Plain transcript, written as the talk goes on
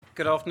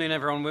Good afternoon,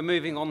 everyone. We're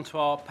moving on to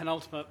our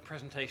penultimate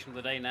presentation of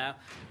the day now.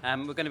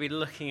 We're going to be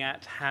looking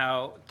at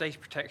how data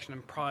protection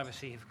and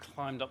privacy have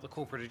climbed up the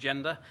corporate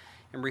agenda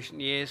in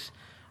recent years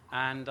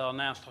and are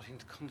now starting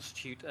to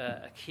constitute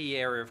a key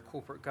area of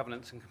corporate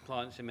governance and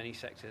compliance in many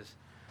sectors.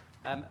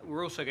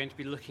 We're also going to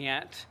be looking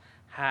at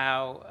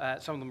how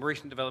some of the more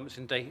recent developments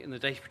in the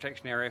data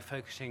protection area are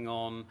focusing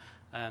on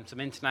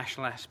some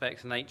international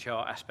aspects and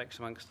HR aspects,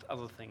 amongst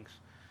other things.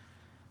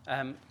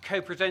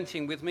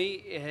 Co-presenting with me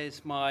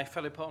is my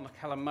fellow partner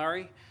Callum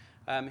Murray,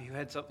 who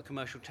heads up the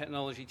commercial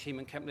technology team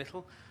at Kemp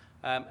Little,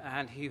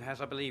 and who has,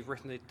 I believe,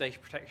 written the data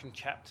protection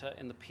chapter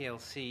in the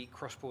PLC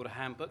cross-border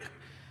handbook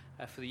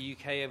for the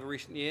UK over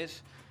recent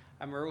years.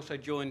 And we're also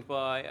joined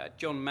by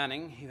John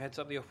Manning, who heads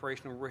up the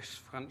operational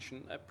risk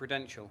function at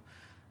Prudential.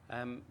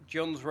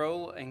 John's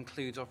role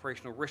includes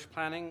operational risk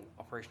planning,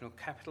 operational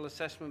capital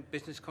assessment,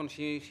 business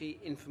continuity,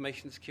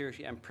 information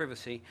security, and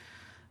privacy.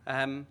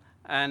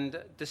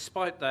 And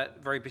despite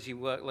that very busy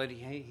workload,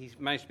 he's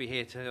managed to be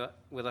here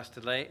with us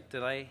today,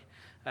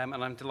 and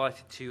I'm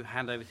delighted to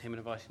hand over to him and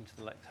invite him to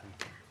the lectern.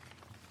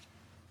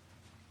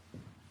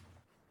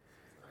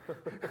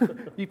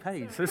 You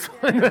paid, so it's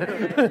fine.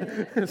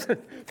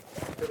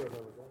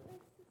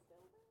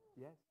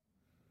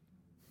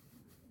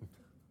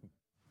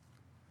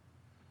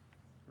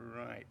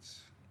 Right.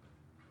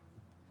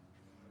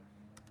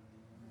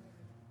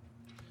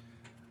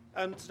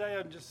 Today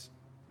I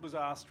was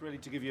asked really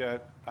to give you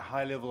a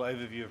high-level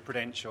overview of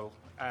Prudential,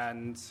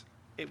 and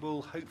it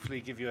will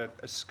hopefully give you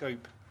a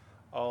scope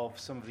of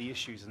some of the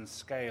issues and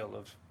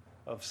scale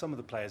of some of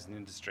the players in the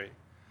industry.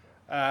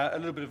 A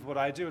little bit of what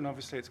I do, and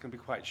obviously it's going to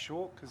be quite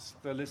short because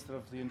the list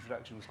of the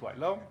introduction was quite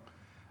long.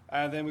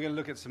 And then we're going to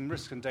look at some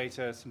risk and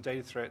data, some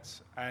data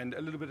threats, and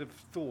a little bit of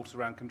thought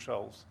around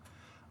controls.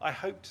 I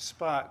hope to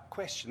spark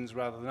questions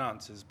rather than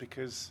answers,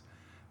 because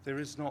there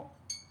is not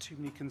too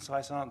many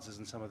concise answers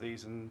in some of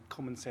these, and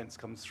common sense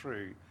comes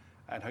through.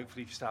 And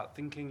hopefully if you start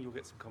thinking, you'll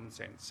get some common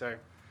sense. So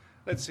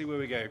let's see where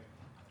we go.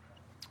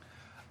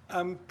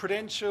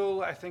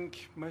 Prudential, I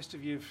think most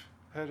of you have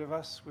heard of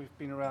us. We've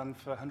been around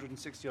for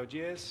 160 odd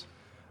years.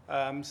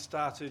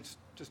 Started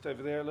just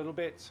over there a little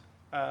bit.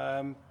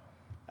 And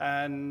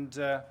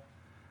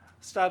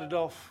started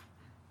off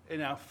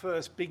in our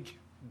first big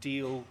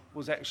deal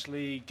was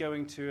actually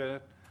going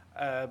to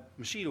a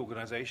machine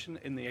organization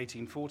in the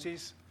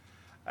 1840s.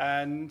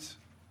 And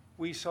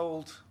we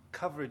sold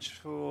coverage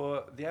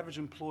for the average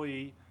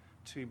employee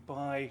to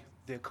buy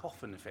their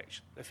coffin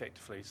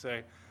effectively.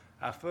 So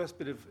our first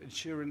bit of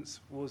insurance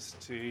was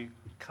to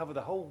cover the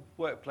whole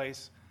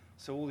workplace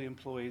so all the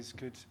employees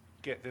could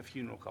get their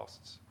funeral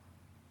costs.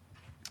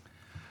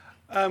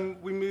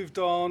 We moved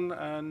on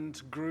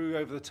and grew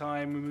over the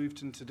time. We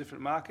moved into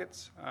different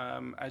markets.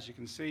 As you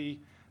can see,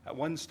 at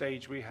one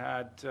stage we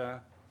had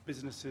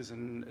businesses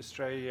in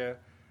Australia,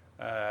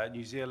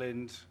 New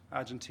Zealand,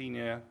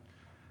 Argentina,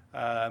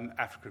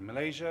 Africa and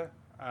Malaysia.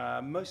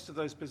 Most of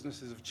those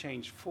businesses have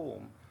changed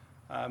form.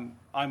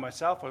 I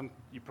myself,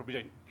 you probably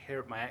don't hear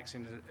it, my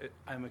accent,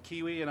 I'm a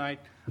Kiwi, and I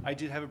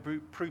did have a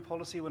Pru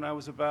policy when I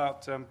was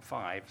about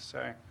 5.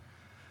 So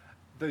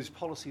those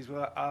policies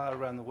are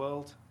around the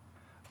world.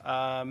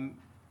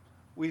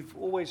 We've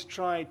always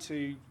tried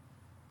to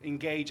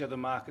engage other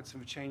markets,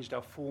 and we've changed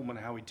our form on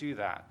how we do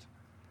that.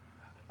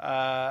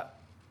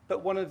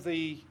 But one of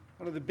the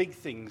big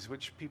things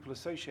which people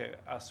associate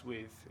us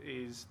with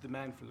is the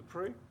man from the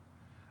Pru,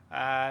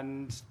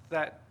 and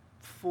that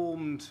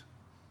formed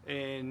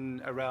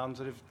in around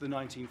sort of the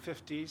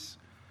 1950s,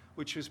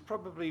 which was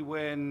probably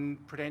when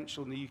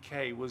Prudential in the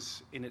UK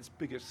was in its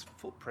biggest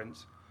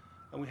footprint,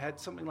 and we had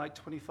something like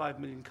 25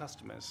 million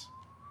customers.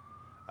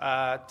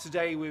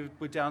 Today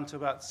we're down to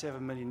about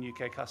 7 million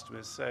UK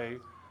customers, so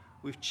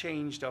we've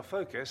changed our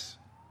focus,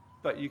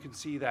 but you can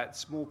see that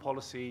small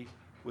policy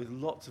with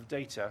lots of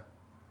data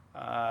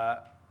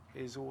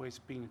has always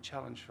been a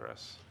challenge for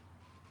us.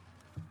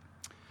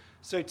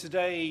 So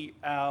today,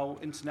 our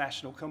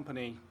international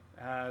company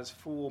has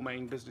 4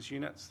 main business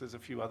units. There's a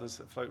few others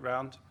that float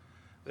around.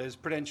 There's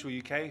Prudential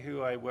UK,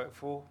 who I work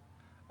for,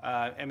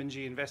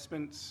 M&G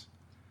Investments.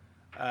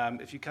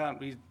 If you can't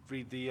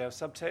read the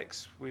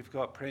subtext, we've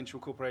got Prudential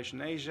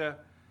Corporation Asia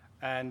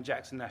and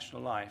Jackson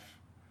National Life.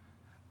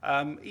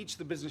 Each of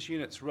the business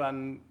units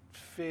run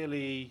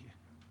fairly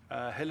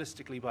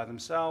holistically by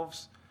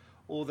themselves,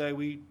 although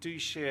we do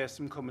share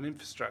some common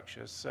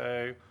infrastructure.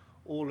 So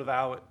all of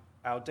our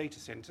data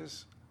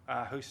centers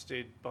are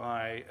hosted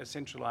by a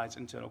centralized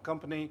internal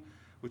company,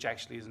 which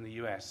actually is in the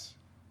US.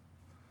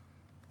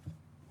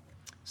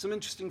 Some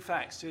interesting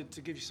facts to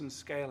give you some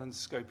scale and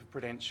scope of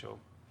Prudential.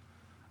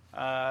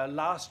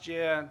 Last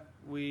year,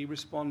 we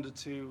responded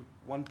to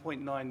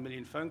 1.9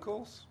 million phone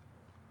calls,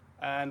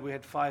 and we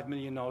had 5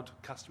 million odd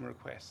customer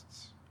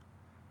requests.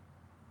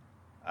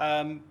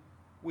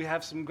 We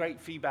have some great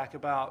feedback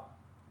about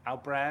our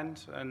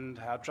brand and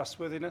our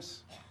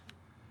trustworthiness.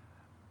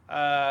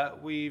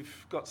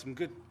 We've got some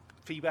good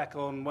feedback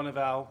on one of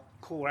our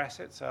core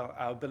assets, our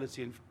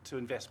ability to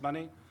invest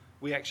money.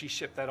 We actually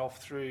ship that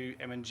off through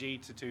M&G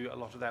to do a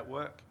lot of that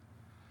work.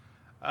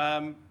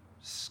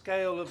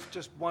 scale of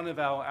just one of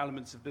our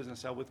elements of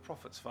business, our With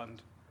Profits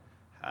Fund,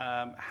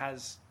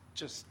 has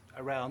just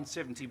around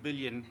 £70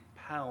 billion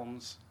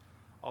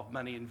of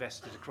money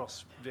invested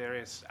across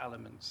various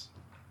elements.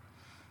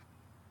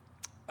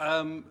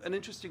 An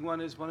interesting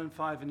one is 1 in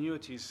 5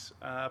 annuities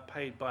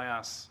paid by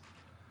us.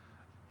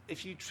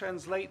 If you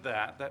translate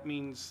that, that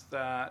means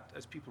that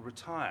as people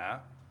retire,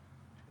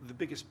 the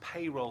biggest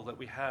payroll that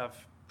we have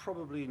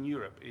probably in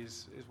Europe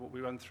is what we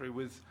run through,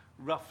 with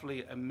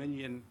roughly 1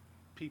 million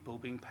people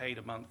being paid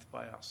a month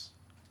by us.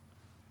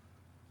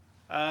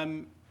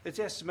 It's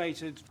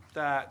estimated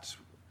that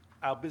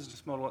our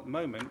business model at the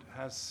moment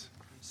has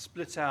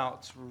split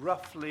out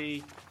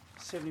roughly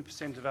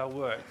 70% of our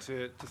work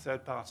to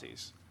third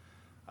parties.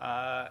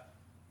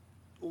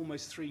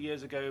 Almost 3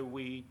 years ago,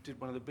 we did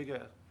one of the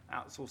bigger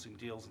outsourcing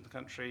deals in the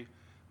country.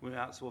 We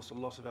outsourced a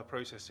lot of our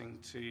processing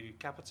to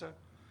Capita.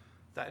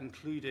 That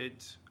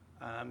included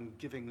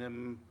giving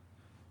them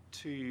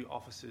 2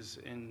 offices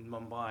in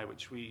Mumbai,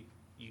 which we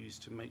use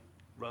to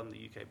run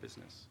the UK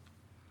business.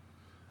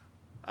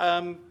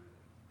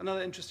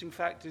 Another interesting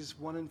fact is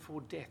 1 in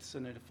 4 deaths are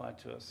notified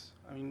to us.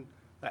 I mean,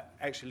 that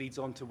actually leads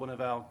on to one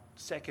of our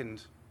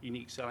second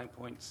unique selling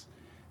points,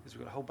 is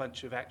we've got a whole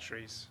bunch of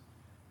actuaries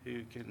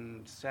who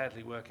can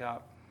sadly work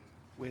out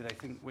where they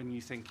think, when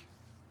you think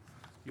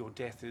your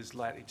death is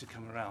likely to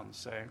come around.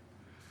 So,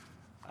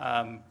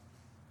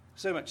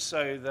 so much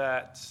so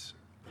that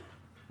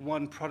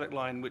one product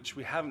line which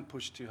we haven't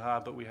pushed too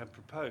hard but we have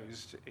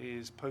proposed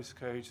is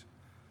postcode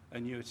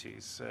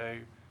annuities. So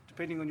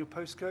depending on your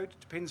postcode,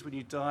 depends when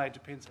you die,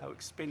 depends how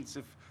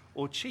expensive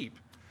or cheap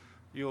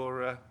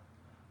your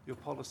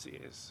policy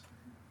is.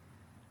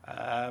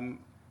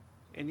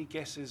 Any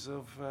guesses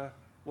of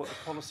what the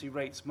policy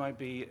rates might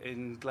be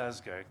in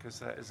Glasgow? Because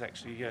that is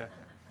actually...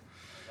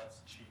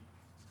 That's cheap.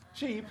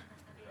 Cheap?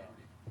 Yeah.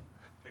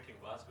 Picking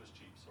Glasgow's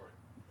cheap, sorry.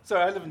 So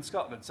I live in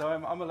Scotland, so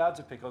I'm allowed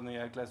to pick on the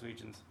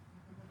Glaswegians.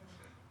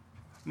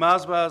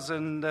 Mars bars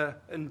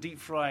and deep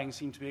frying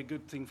seem to be a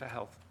good thing for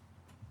health.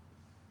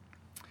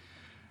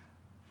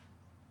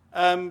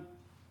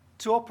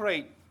 To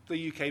operate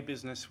the UK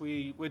business,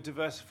 we're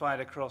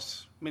diversified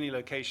across many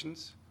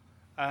locations,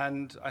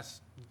 and I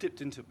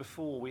dipped into it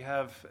before. We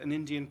have an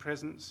Indian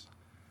presence,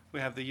 we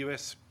have the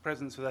US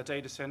presence with our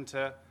data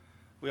center,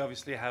 we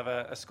obviously have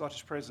a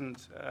Scottish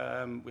presence,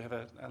 we have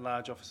a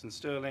large office in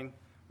Stirling,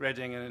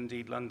 Reading, and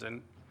indeed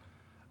London.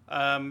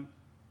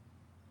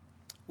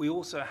 We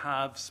also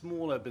have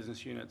smaller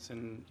business units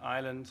in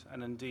Ireland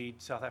and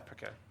indeed South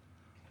Africa.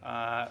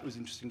 It was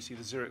interesting to see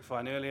the Zurich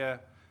fine earlier.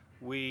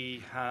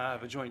 We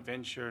have a joint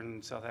venture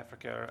in South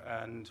Africa,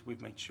 and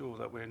we've made sure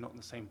that we're not in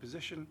the same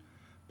position,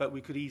 but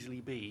we could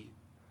easily be.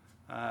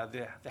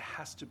 There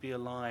has to be a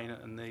line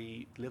and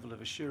the level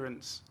of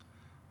assurance,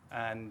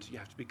 and you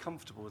have to be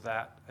comfortable with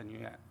that, and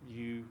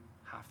you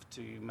have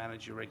to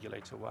manage your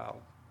regulator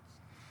well.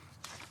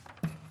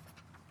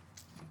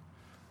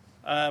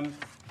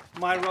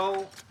 My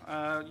role,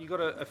 you've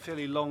got a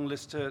fairly long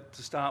list to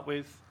start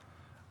with.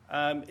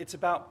 It's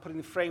about putting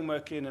the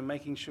framework in and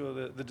making sure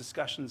that the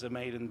discussions are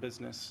made in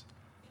business.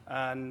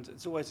 And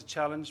it's always a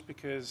challenge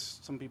because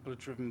some people are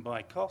driven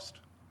by cost.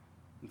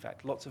 In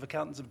fact, lots of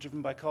accountants are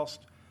driven by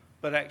cost,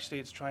 but actually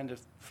it's trying to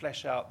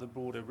flesh out the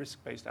broader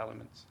risk-based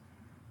elements.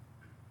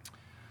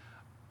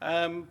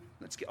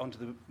 Let's get on to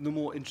the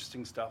more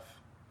interesting stuff.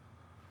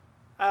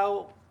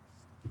 Our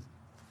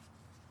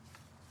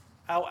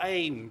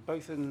aim,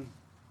 both in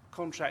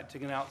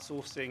contracting and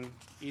outsourcing,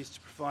 is to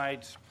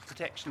provide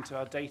protection to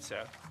our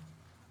data.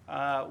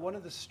 One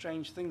of the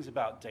strange things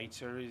about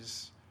data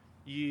is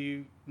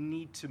you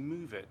need to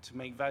move it to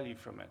make value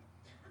from it.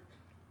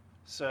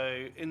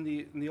 So in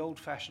the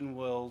old-fashioned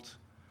world,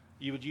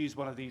 you would use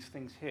one of these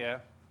things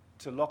here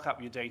to lock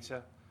up your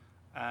data,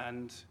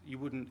 and you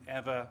wouldn't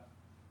ever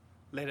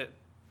let it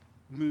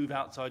move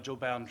outside your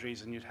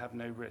boundaries, and you'd have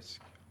no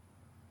risk.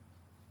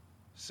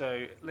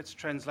 So let's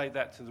translate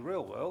that to the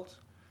real world.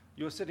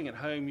 You're sitting at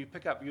home, you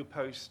pick up your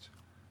post,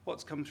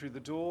 what's come through the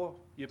door,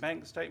 your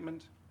bank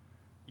statement.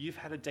 You've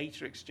had a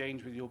data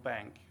exchange with your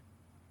bank.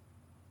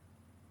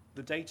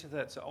 The data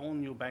that's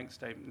on your bank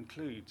statement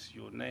includes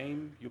your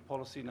name, your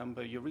policy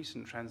number, your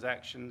recent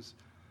transactions.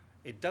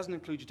 It doesn't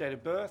include your date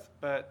of birth,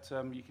 but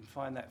you can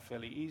find that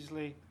fairly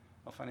easily.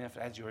 Or funny enough,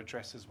 it adds your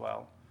address as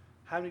well.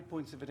 How many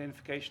points of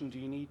identification do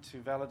you need to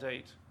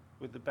validate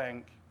with the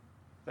bank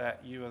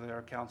that you are their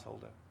account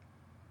holder?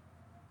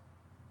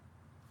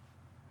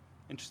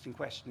 Interesting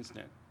question, isn't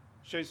it?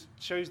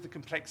 Shows the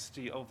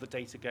complexity of the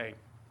data game.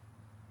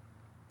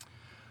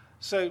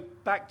 So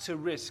back to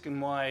risk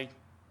and why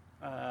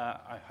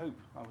I hope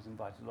I was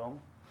invited along.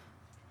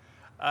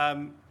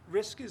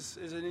 Risk is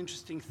an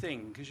interesting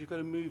thing because you've got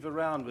to move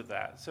around with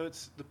that. So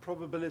it's the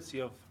probability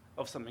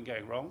of something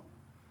going wrong.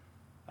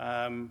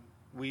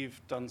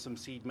 We've done some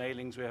seed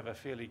mailings. We have a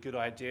fairly good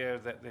idea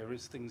that there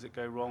is things that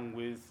go wrong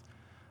with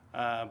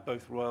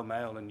both Royal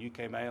Mail and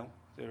UK Mail.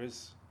 There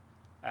is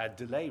a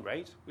delay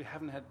rate. We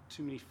haven't had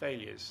too many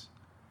failures.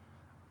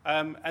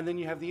 And then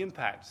you have the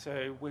impact.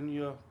 So when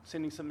you're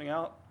sending something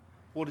out,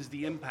 what is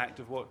the impact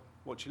of what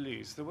what you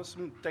lose. There was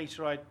some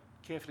data I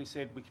carefully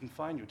said we can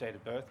find your date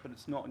of birth, but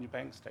it's not on your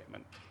bank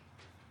statement.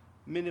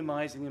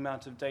 Minimizing the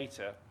amount of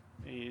data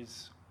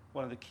is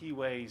one of the key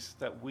ways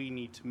that we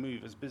need to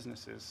move as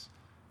businesses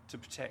to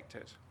protect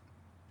it.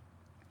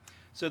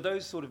 So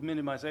those sort of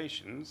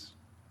minimizations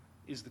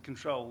is the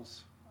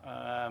controls.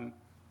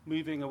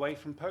 Moving away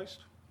from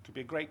post could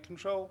be a great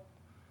control.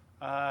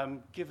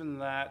 Given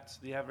that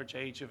the average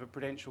age of a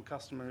Prudential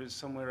customer is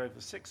somewhere over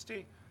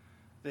 60,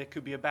 there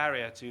could be a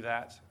barrier to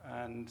that,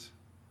 and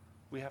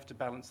we have to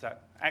balance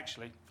that.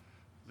 Actually,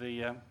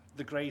 the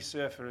grey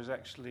surfer is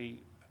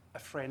actually a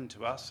friend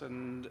to us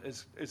and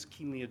is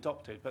keenly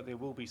adopted, but there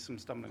will be some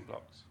stumbling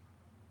blocks.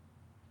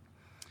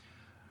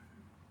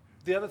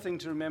 The other thing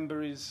to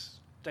remember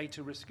is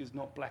data risk is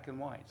not black and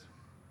white.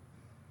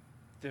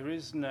 There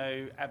is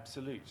no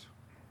absolute.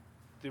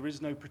 There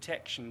is no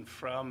protection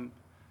from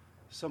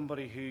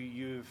somebody who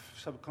you've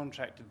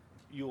subcontracted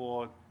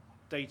your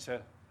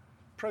data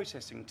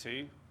processing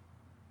to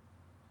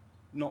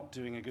not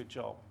doing a good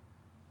job.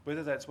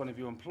 Whether that's one of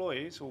your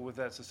employees or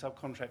whether that's a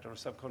subcontractor or a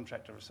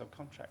subcontractor or a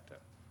subcontractor,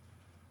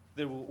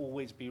 there will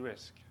always be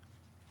risk.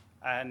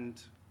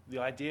 And the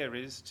idea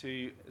is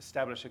to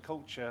establish a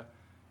culture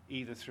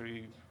either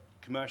through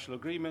commercial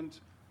agreement,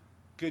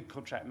 good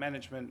contract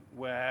management,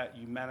 where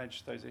you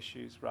manage those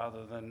issues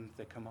rather than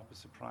they come up as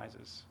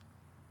surprises.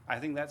 I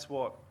think that's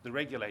what the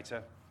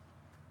regulator,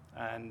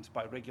 and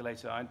by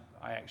regulator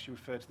I actually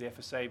refer to the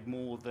FSA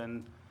more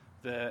than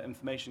the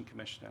Information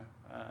Commissioner.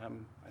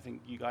 I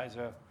think you guys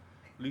are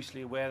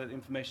loosely aware that the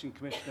Information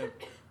Commissioner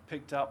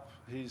picked up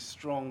his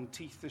strong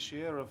teeth this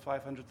year of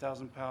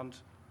 £500,000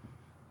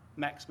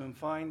 maximum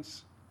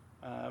fines.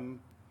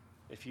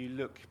 If you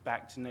look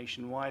back to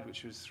Nationwide,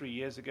 which was 3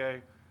 years ago,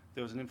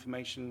 there was an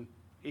information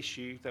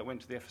issue that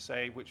went to the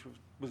FSA, which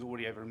was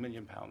already over £1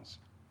 million.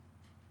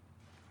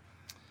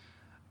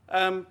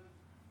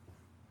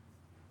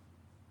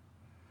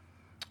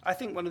 I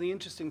think one of the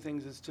interesting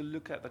things is to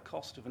look at the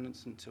cost of an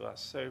incident to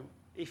us. So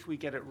if we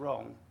get it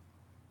wrong,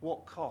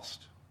 what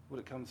cost would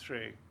it come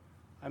through?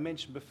 I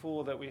mentioned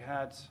before that we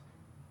had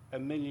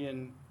 1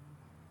 million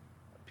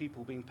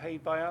people being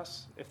paid by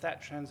us. If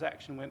that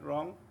transaction went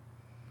wrong,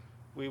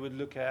 we would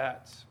look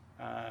at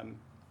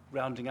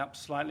rounding up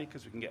slightly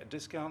because we can get a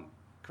discount,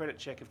 credit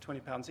check of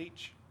 £20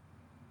 each.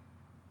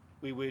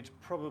 We would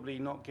probably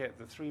not get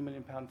the £3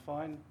 million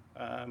fine.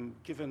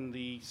 Given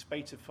the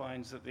spate of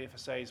fines that the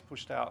FSA has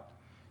pushed out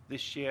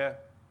this year,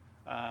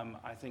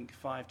 I think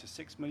 5 to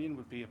 6 million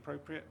would be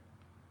appropriate.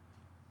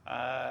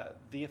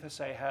 The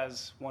FSA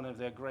has one of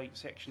their great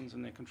sections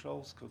in their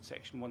controls called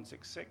Section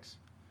 166,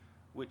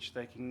 which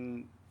they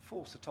can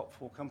force a top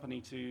 4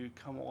 company to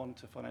come on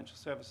to financial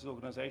services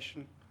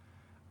organisation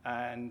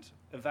and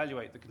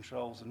evaluate the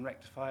controls and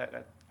rectify it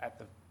at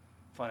the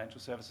financial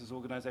services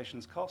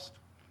organisation's cost.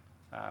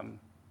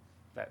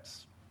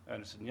 That's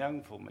Ernst &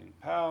 Young, £4 million.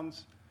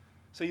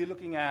 So you're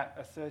looking at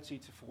a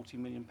 £30 to £40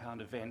 million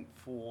event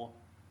for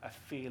a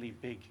fairly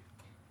big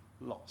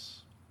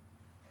loss.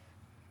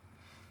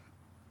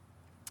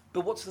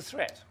 But what's the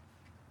threat?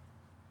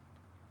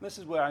 This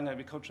is where I'm going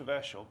to be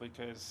controversial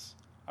because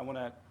I want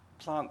to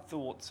plant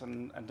thoughts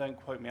and don't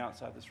quote me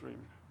outside this room.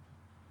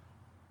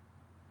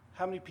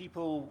 How many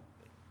people,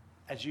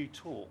 as you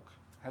talk,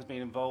 has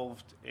been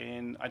involved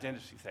in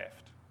identity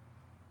theft?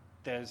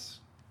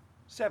 There's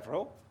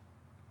several.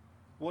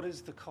 What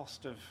is the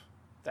cost of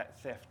that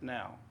theft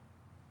now?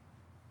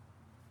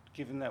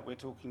 Given that we're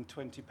talking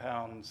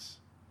 £20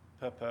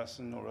 per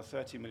person or a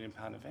 £30 million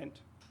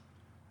event,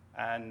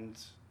 and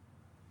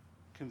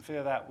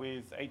compare that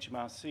with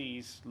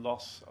HMRC's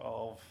loss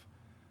of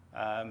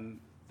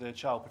the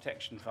child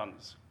protection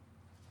funds,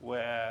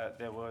 where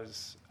there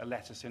was a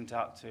letter sent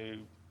out to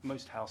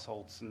most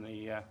households in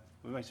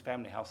most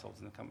family households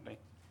in the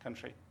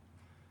country.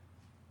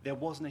 There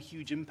wasn't a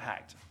huge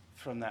impact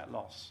from that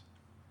loss.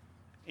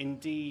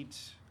 Indeed,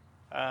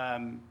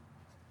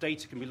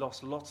 data can be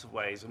lost lots of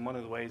ways, and one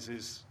of the ways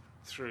is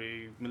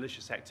through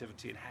malicious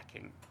activity and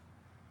hacking.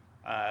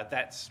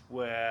 That's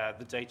where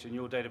the data in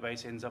your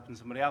database ends up in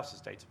somebody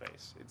else's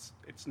database.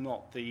 It's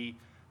not the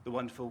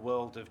wonderful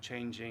world of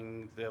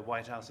changing the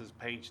White House's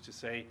page to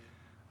say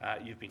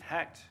you've been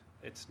hacked.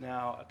 It's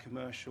now a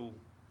commercial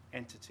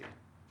entity.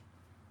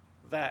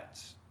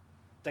 That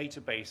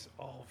database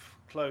of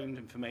cloned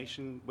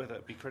information, whether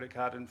it be credit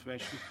card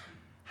information,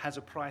 has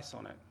a price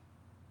on it.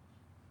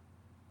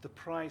 The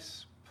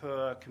price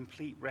per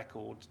complete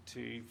record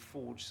to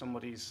forge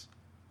somebody's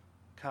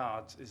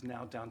cards is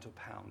now down to £1.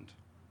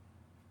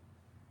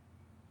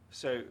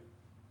 So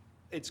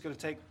it's going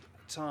to take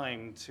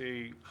time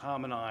to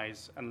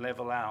harmonise and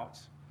level out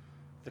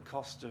the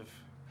cost of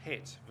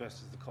hit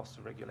versus the cost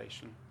of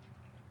regulation.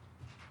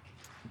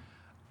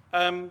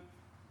 I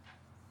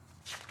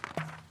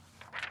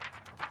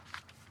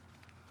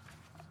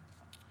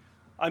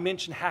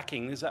mentioned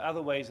hacking. There's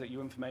other ways that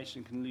your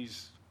information can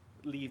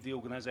leave the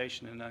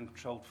organisation in an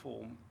uncontrolled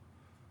form.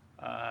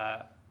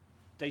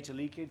 Data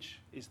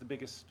leakage is the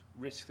biggest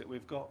risk that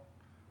we've got,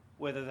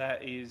 whether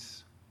that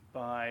is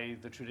by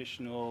the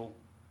traditional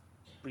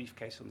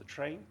briefcase on the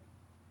train,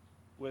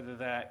 whether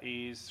that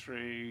is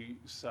through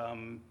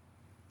some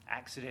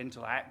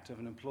accidental act of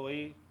an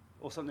employee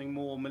or something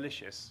more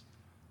malicious,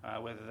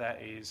 whether that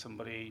is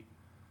somebody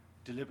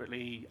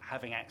deliberately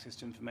having access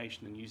to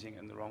information and using it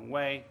in the wrong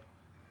way.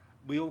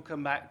 We all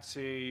come back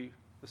to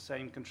the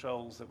same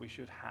controls that we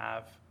should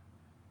have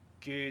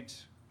good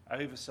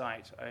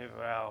oversight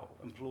over our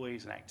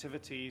employees and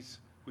activities.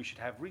 We should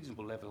have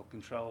reasonable level of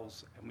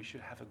controls, and we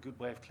should have a good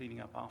way of cleaning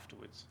up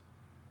afterwards,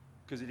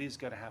 because it is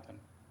going to happen.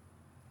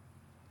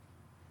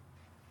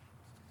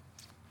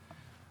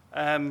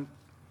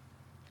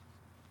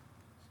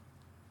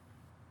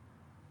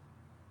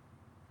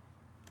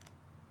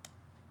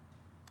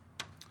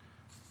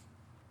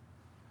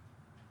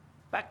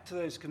 Back to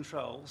those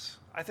controls,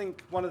 I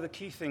think one of the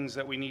key things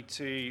that we need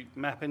to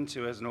map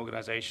into as an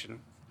organization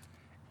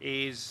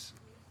is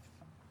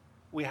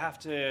we have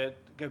to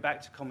go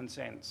back to common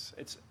sense.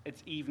 It's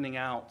evening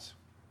out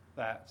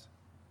that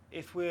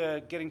if we're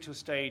getting to a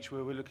stage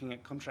where we're looking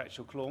at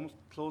contractual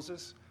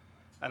clauses,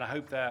 and I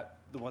hope that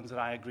the ones that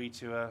I agree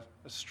to are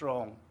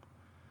strong,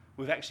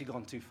 we've actually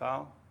gone too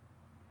far,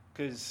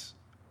 because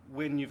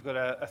when you've got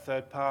a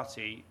third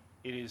party,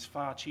 it is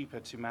far cheaper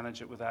to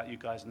manage it without you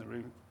guys in the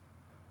room.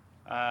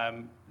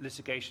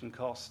 Litigation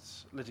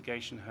costs,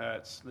 litigation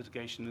hurts,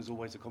 litigation is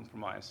always a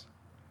compromise.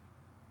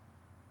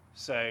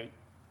 So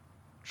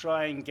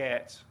try and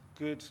get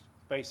good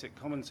basic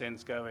common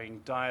sense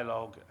going,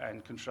 dialogue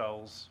and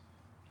controls.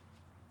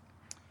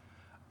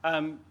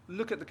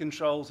 Look at the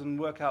controls and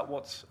work out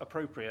what's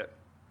appropriate.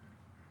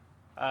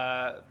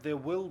 There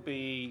will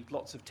be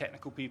lots of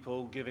technical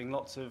people giving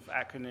lots of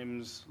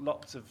acronyms,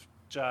 lots of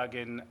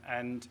jargon,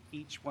 and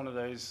each one of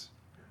those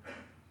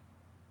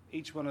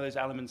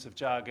elements of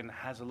jargon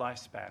has a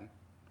lifespan.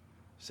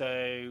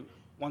 So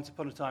once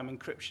upon a time,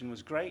 encryption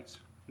was great.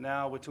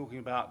 Now we're talking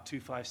about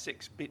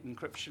 256-bit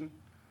encryption.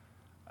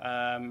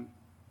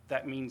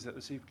 That means that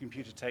the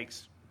supercomputer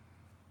takes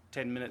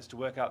 10 minutes to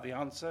work out the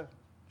answer.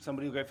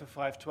 Somebody will go for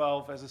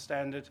 512 as a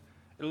standard.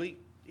 It'll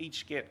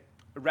each get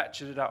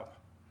ratcheted up.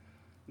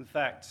 In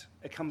fact,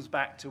 it comes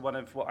back to one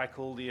of what I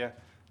call the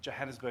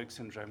Johannesburg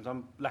syndromes.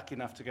 I'm lucky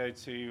enough to go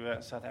to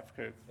South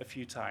Africa a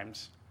few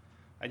times,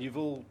 and you've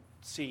all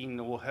seen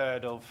or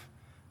heard of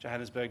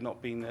Johannesburg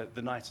not being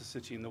the nicest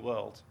city in the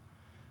world.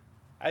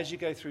 As you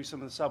go through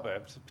some of the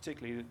suburbs,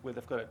 particularly where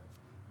they've got a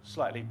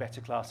slightly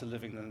better class of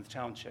living than the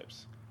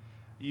townships,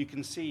 you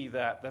can see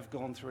that they've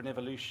gone through an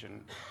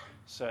evolution.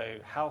 So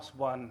house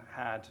 1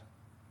 had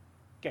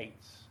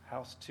gates.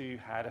 House 2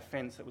 had a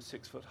fence that was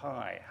 6 foot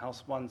high.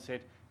 House 1 said,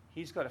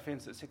 he's got a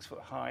fence that's 6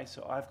 foot high,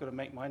 so I've got to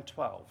make mine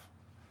 12.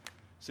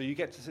 So you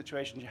get to a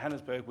situation in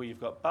Johannesburg where you've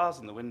got bars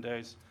in the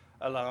windows,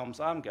 alarms,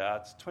 armed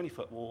guards,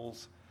 20-foot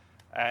walls,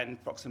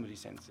 and proximity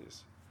sensors.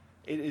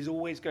 It is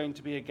always going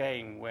to be a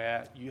game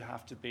where you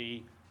have to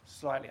be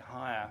slightly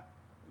higher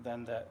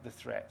than the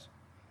threat.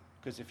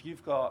 Because if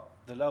you've got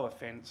the lower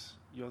fence,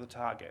 you're the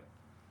target.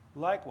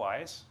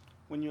 Likewise,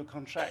 when you're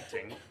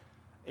contracting,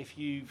 if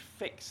you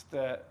fix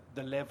the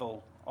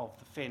level of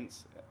the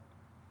fence,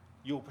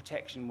 your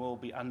protection will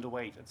be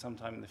underweight at some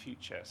time in the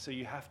future. So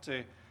you have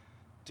to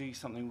do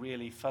something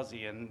really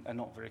fuzzy and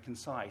not very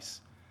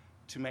concise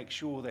to make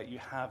sure that you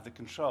have the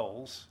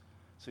controls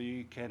so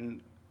you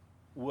can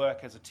work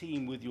as a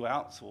team with your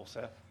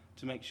outsourcer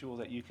to make sure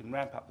that you can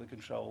ramp up the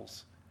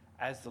controls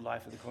as the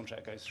life of the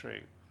contract goes through.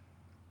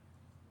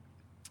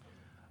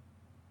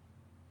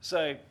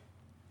 So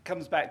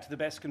comes back to the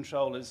best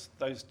control is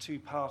those two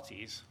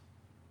parties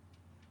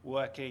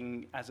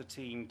working as a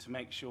team to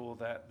make sure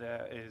that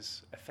there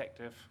is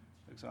effective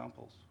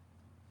examples.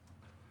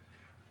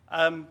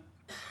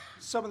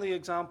 Some of the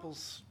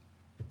examples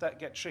that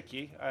get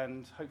tricky,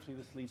 and hopefully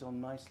this leads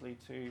on nicely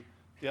to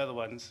the other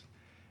ones,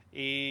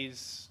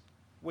 is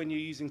when you're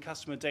using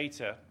customer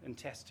data in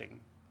testing.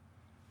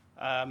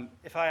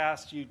 If I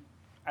asked you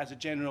as a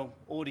general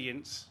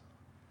audience,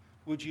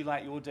 would you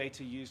like your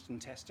data used in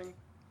testing?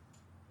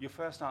 Your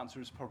first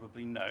answer is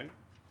probably no.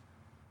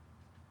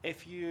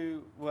 If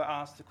you were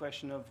asked the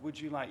question of, would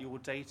you like your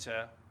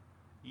data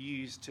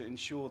used to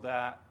ensure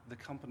that the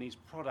company's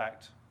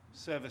product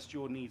serviced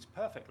your needs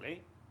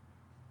perfectly,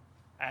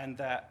 and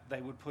that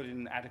they would put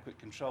in adequate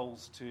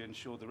controls to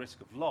ensure the risk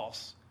of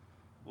loss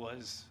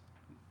was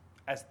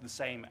as the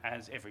same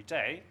as every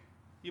day,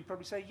 you'd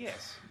probably say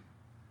yes.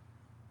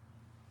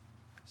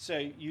 So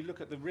you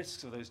look at the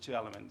risks of those two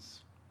elements.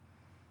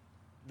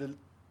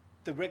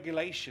 The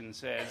regulation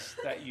says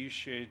that you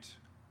should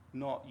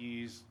not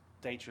use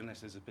data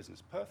unless there's a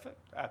business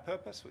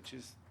purpose, which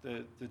is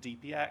the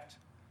DP Act.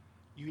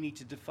 You need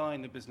to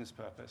define the business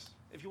purpose.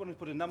 If you want to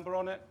put a number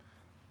on it,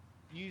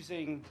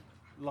 using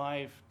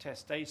live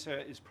test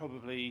data is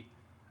probably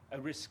a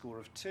risk score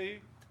of 2.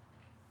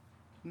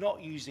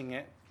 Not using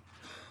it,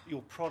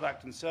 your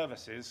product and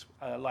services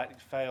are likely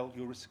to fail,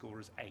 your risk score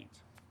is 8.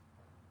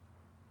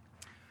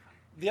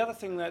 The other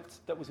thing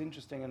that was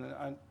interesting,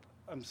 and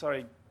I'm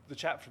sorry, the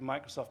chap from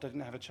Microsoft, I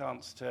didn't have a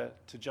chance to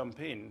jump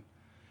in,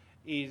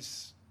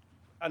 is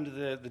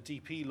under the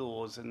DP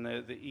laws and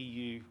the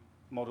EU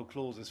model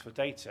clauses for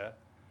data,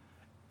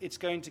 it's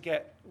going to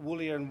get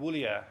woollier and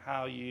woollier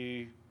how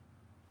you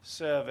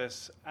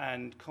service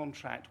and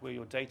contract where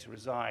your data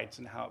resides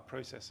and how it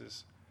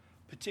processes,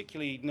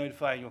 particularly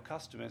notifying your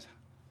customers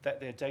that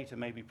their data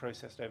may be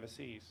processed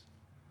overseas.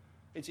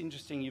 It's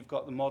interesting, you've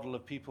got the model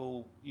of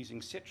people using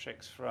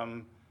Citrix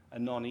from a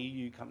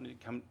non-EU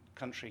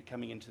country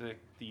coming into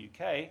the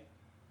UK.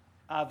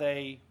 Are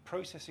they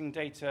processing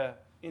data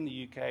in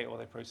the UK or are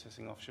they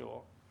processing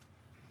offshore?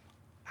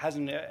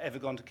 Hasn't it ever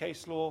gone to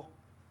case law?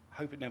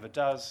 Hope it never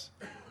does.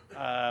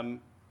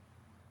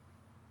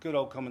 Good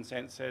old common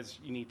sense says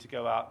you need to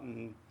go out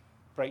and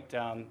break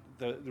down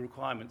the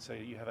requirements so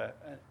you have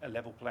a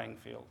level playing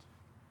field.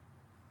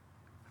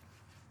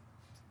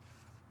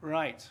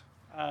 Right.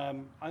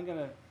 I'm going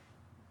to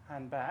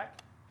hand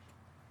back.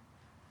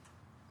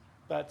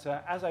 But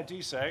as I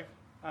do so,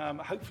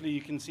 hopefully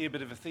you can see a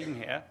bit of a theme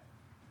here.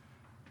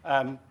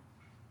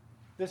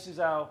 This is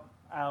our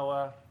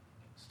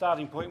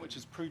starting point, which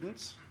is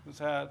prudence.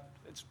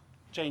 It's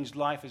changed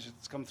life as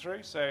it's come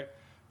through. So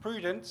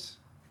prudence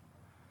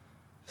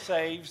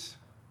saves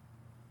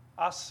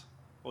us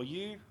or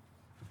you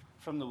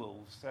from the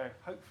wolves. So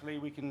hopefully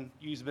we can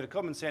use a bit of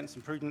common sense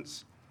and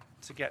prudence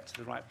to get to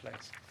the right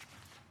place.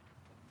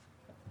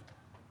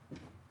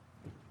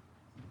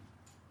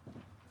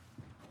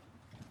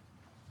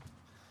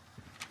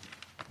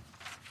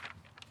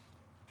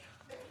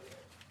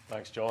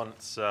 Thanks, John.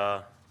 It's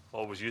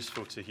always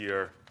useful to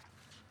hear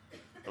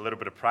a little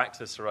bit of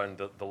practice around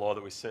the law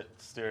that we sit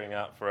staring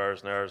at for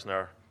hours and hours in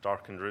our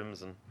darkened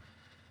rooms, and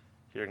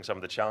hearing some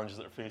of the challenges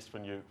that are faced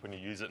when you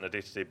use it on a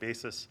day-to-day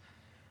basis.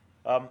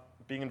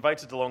 Being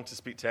invited along to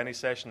speak to any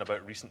session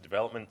about recent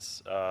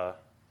developments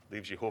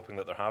leaves you hoping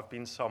that there have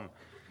been some.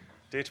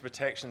 Data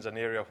protection is an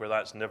area where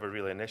that's never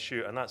really an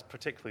issue, and that's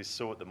particularly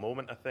so at the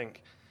moment, I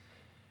think.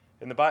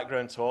 In the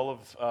background to all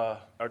of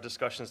our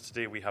discussions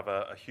today, we have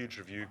a huge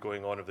review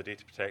going on of the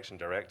Data Protection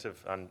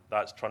Directive, and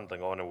that's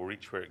trundling on and will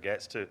reach where it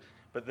gets to.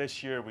 But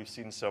this year we've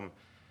seen some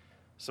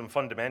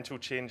fundamental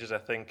changes, I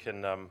think,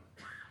 in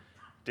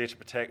data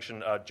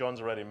protection. John's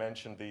already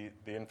mentioned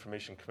the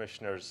Information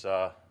Commissioner's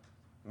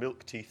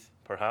milk teeth,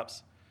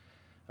 perhaps,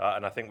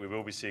 and I think we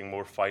will be seeing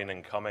more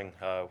fining coming.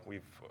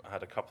 We've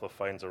had a couple of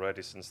fines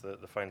already since the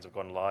fines have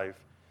gone live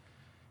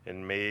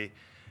in May.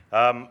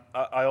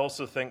 I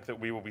also think that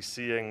we will be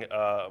seeing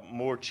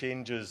more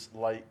changes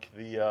like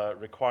the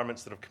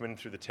requirements that have come in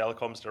through the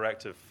Telecoms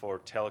Directive for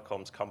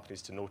telecoms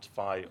companies to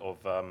notify of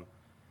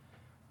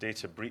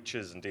data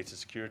breaches and data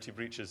security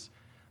breaches.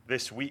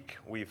 This week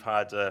we've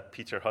had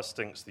Peter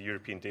Hustings, the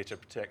European Data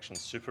Protection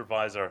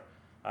Supervisor,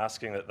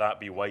 asking that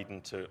be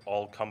widened to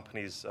all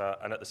companies,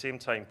 and at the same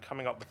time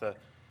coming up with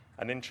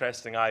an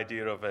interesting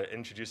idea of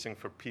introducing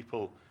for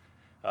people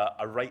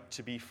a right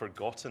to be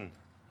forgotten,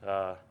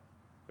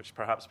 which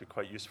perhaps be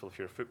quite useful if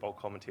you're a football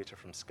commentator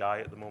from Sky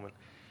at the moment.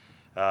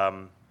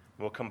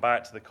 We'll come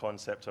back to the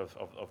concept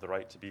of the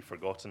right to be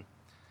forgotten.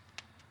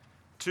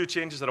 Two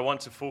changes that I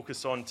want to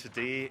focus on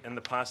today in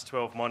the past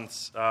 12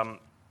 months.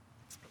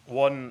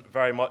 One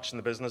very much in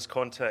the business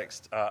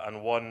context,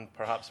 and one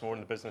perhaps more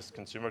in the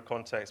business-consumer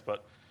context,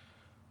 but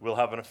will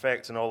have an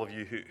effect on all of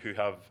you who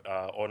have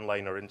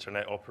online or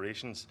internet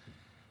operations.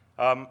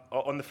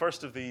 On the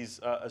first of these,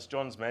 as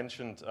John's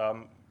mentioned,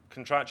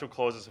 contractual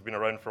clauses have been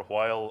around for a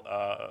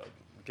while,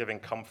 giving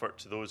comfort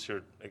to those who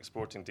are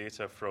exporting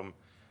data from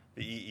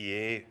the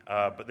EEA.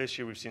 But this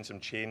year we've seen some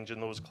change in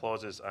those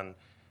clauses, and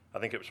I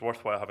think it was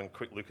worthwhile having a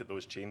quick look at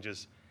those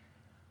changes.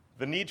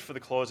 The need for the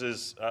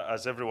clauses,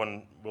 as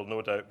everyone will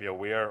no doubt be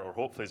aware, or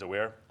hopefully is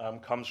aware,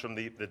 comes from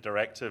the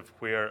directive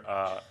where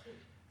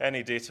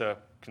any data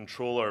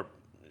controller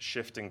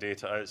shifting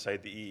data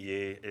outside the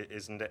EEA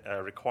is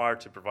required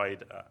to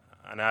provide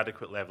an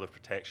adequate level of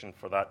protection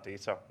for that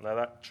data. Now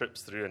that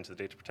trips through into the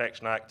Data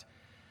Protection Act,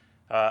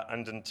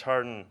 and in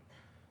turn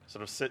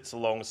sort of sits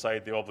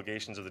alongside the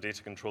obligations of the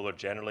data controller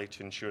generally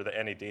to ensure that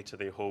any data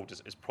they hold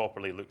is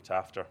properly looked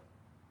after.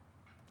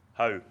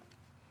 How?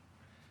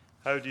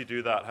 How do you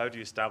do that? How do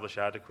you establish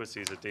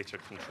adequacy as a data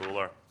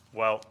controller?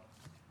 Well,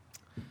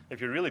 if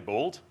you're really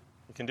bold,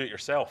 you can do it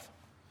yourself.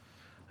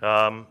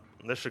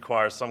 This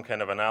requires some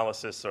kind of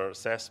analysis or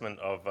assessment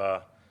of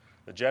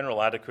the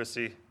general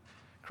adequacy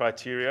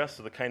criteria,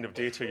 so the kind of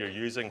data you're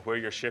using, where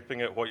you're shipping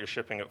it, what you're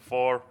shipping it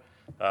for,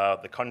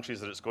 the countries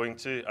that it's going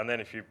to, and then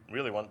if you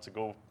really want to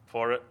go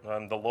for it,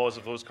 the laws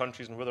of those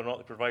countries and whether or not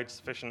they provide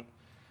sufficient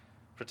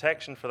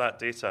protection for that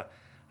data.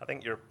 I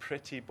think you're a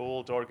pretty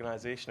bold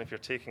organisation if you're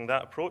taking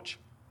that approach.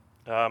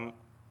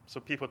 So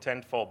people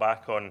tend to fall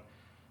back on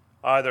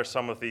either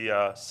some of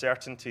the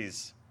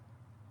certainties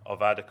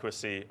of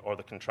adequacy or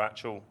the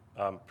contractual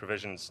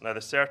provisions. Now,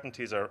 the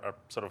certainties are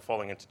sort of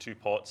falling into two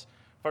pots.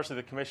 Firstly,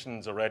 the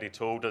Commission's already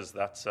told us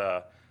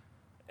that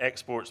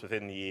exports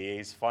within the EEA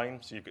is fine,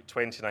 so you've got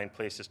 29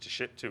 places to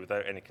ship to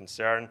without any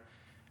concern.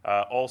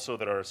 Also,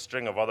 there are a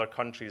string of other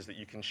countries that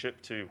you can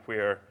ship to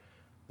where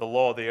the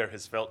law there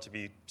has felt to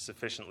be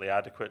sufficiently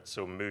adequate,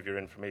 so move your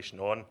information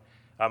on.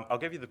 I'll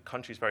give you the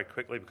countries very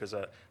quickly because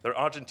they're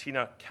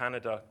Argentina,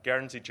 Canada,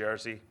 Guernsey,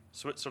 Jersey,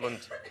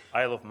 Switzerland,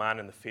 Isle of Man,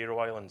 and the Faroe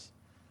Islands.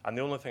 And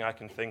the only thing I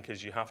can think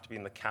is you have to be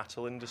in the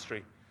cattle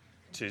industry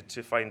to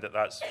find that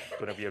that's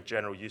going to be of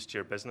general use to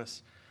your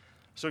business.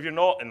 So if you're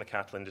not in the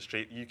cattle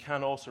industry, you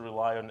can also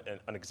rely on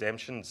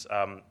exemptions.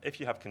 If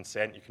you have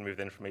consent, you can move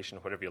the information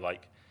wherever you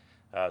like,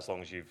 as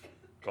long as you've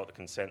got the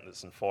consent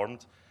that's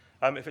informed.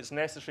 If it's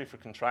necessary for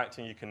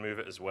contracting, you can move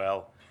it as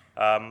well.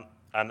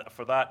 And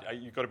for that,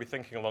 you've got to be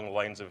thinking along the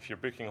lines of if you're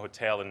booking a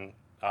hotel in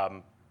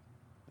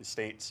the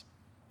States,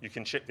 you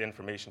can ship the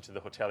information to the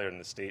hotelier in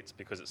the States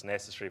because it's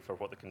necessary for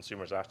what the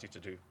consumer's asked you to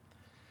do.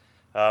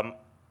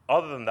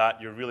 Other than that,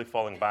 you're really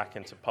falling back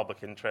into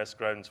public interest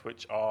grounds,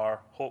 which are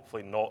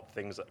hopefully not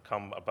things that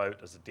come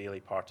about as a daily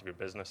part of your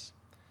business.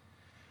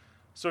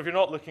 So if you're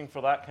not looking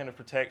for that kind of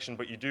protection,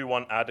 but you do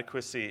want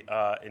adequacy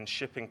in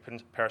shipping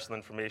personal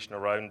information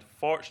around,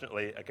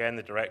 fortunately, again,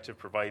 the directive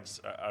provides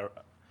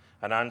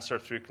an answer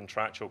through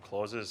contractual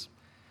clauses.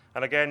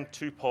 And again,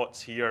 two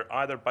pots here,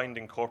 either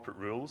binding corporate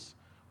rules,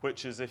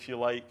 which is, if you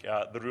like,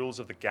 the rules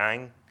of the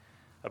gang,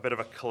 a bit of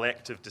a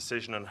collective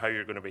decision on how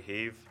you're going to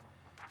behave.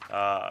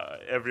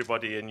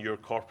 Everybody in your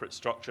corporate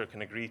structure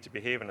can agree to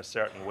behave in a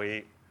certain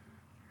way,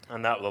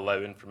 and that will allow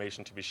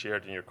information to be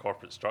shared in your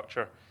corporate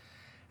structure.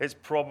 It's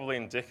probably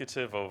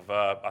indicative of,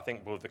 I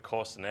think, both the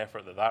cost and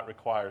effort that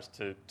requires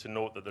to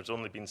note that there's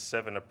only been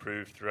 7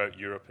 approved throughout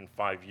Europe in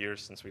 5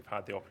 years since we've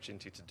had the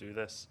opportunity to do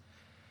this.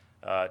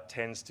 It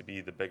tends to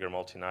be the bigger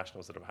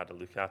multinationals that have had a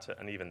look at it,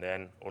 and even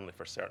then, only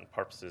for certain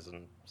purposes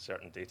and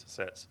certain data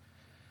sets.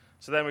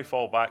 So then we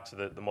fall back to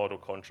the model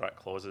contract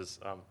clauses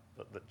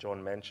that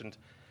John mentioned.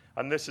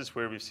 And this is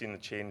where we've seen the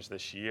change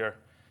this year.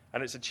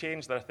 And it's a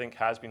change that I think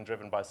has been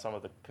driven by some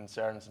of the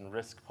concerns and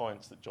risk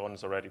points that John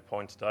has already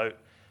pointed out.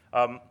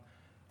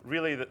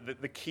 Really,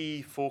 the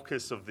key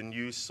focus of the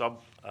new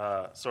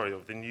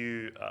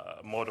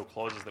model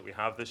clauses that we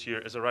have this year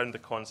is around the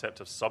concept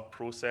of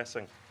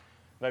sub-processing.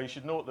 Now, you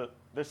should note that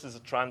this is a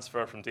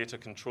transfer from data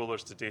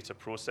controllers to data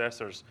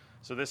processors.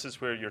 So this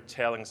is where you're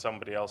telling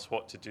somebody else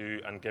what to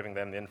do and giving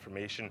them the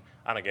information,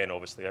 and again,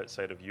 obviously,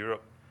 outside of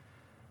Europe.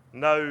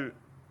 Now,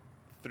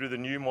 through the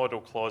new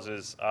model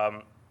clauses,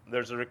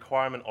 there's a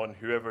requirement on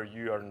whoever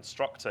you are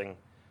instructing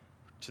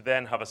to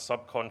then have a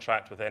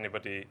subcontract with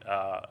anybody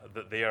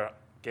that they are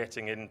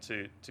getting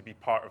into to be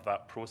part of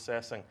that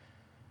processing.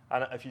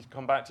 And if you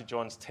come back to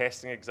John's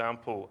testing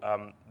example,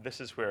 this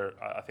is where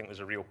I think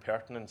there's a real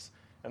pertinence.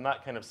 In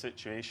that kind of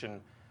situation,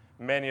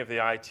 many of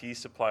the IT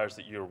suppliers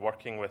that you're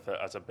working with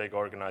as a big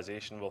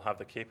organization will have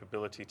the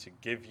capability to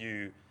give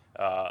you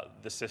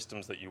the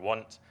systems that you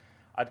want.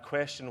 I'd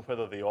question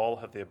whether they all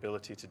have the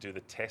ability to do the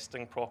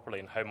testing properly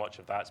and how much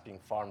of that's being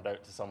farmed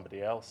out to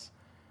somebody else.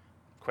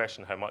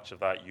 Question how much of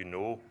that you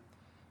know.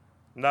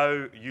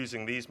 Now,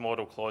 using these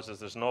model clauses,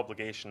 there's an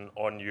obligation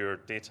on your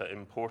data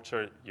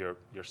importer, your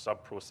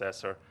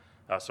sub-processor,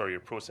 your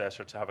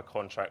processor, to have a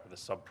contract with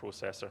a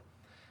sub-processor.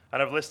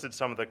 And I've listed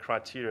some of the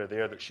criteria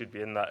there that should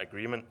be in that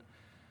agreement.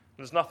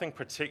 There's nothing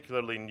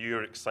particularly new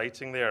or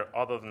exciting there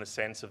other than the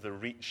sense of the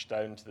reach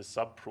down to the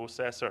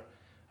sub-processor.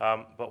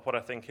 But what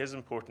I think is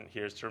important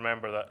here is to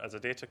remember that as a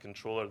data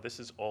controller, this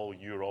is all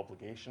your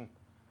obligation.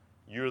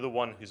 You're the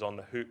one who's on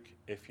the hook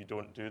if you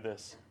don't do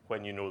this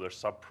when you know there's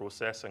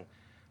sub-processing.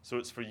 So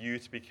it's for you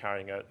to be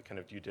carrying out the kind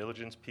of due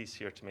diligence piece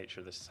here to make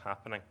sure this is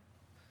happening.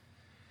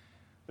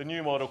 The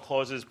new model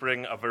clauses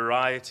bring a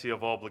variety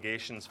of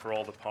obligations for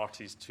all the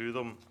parties to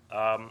them.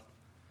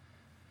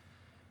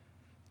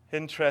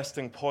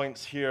 Interesting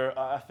points here,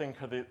 I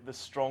think, are the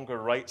stronger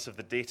rights of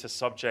the data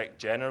subject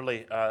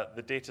generally.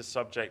 The data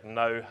subject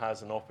now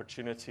has an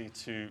opportunity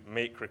to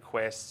make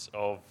requests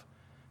of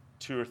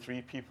 2 or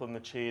 3 people in the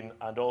chain,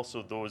 and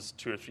also those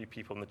 2 or 3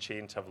 people in the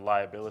chain to have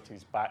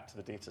liabilities back to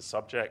the data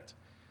subject.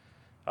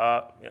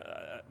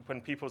 When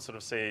people sort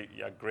of say,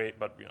 yeah, great,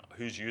 but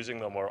who's using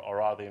them, or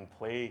are they in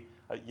play?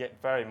 Yet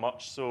very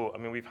much so. I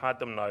mean, we've had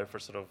them now for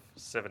sort of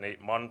 7-8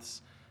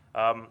 months.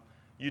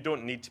 You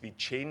don't need to be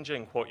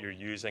changing what you're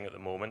using at the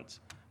moment,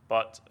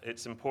 but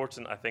it's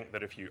important, I think,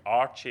 that if you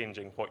are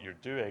changing what you're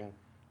doing,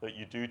 that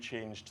you do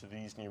change to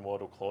these new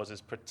model clauses,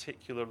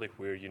 particularly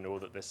where you know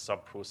that this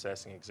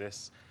sub-processing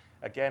exists.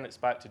 Again, it's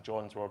back to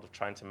John's world of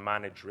trying to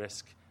manage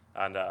risk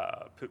and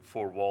put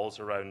 4 walls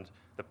around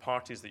the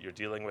parties that you're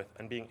dealing with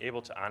and being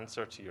able to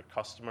answer to your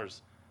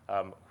customers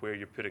where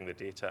you're putting the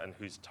data and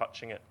who's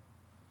touching it.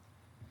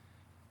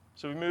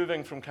 So we're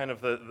moving from kind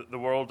of the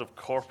world of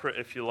corporate,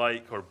 if you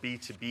like, or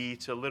B2B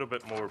to a little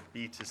bit more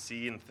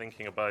B2C and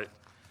thinking about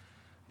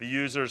the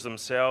users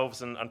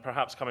themselves and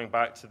perhaps coming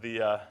back to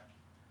the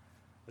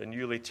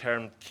newly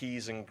termed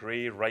keys in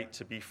grey, right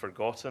to be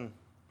forgotten.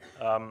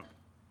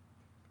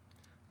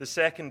 The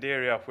second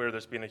area where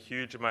there's been a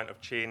huge amount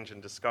of change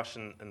and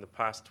discussion in the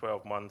past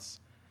 12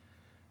 months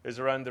is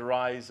around the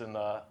rise in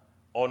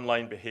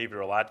online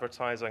behavioral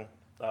advertising.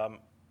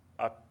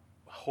 I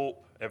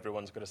hope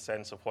everyone's got a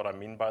sense of what I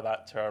mean by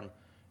that term.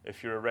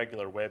 If you're a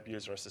regular web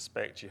user, I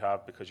suspect you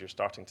have, because you're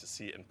starting to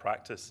see it in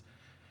practice.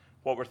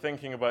 What we're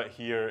thinking about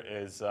here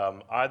is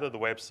either the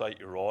website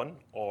you're on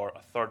or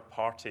a third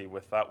party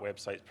with that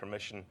website's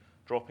permission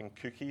dropping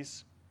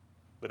cookies,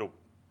 little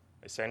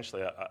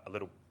essentially a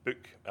little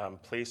book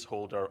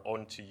placeholder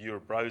onto your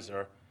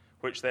browser,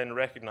 which then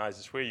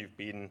recognizes where you've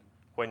been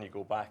when you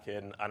go back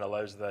in and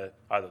allows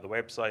either the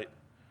website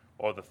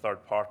or the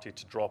third party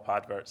to drop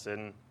adverts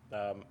in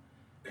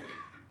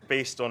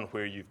based on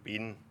where you've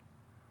been.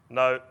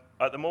 Now,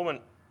 at the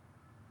moment,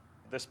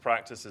 this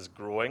practice is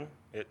growing.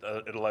 It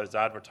allows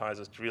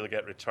advertisers to really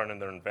get return on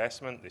their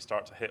investment. They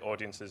start to hit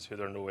audiences who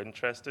they're no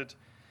interested.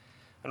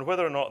 And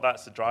whether or not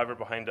that's the driver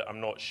behind it,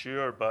 I'm not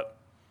sure. But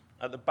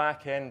at the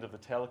back end of the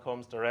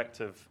Telecoms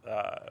Directive,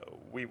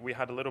 we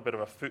had a little bit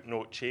of a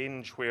footnote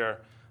change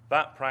where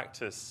that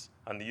practice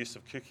and the use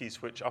of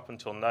cookies, which up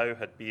until now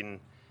had been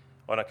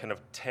on a kind of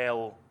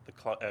tell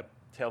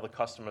the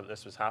customer that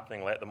this was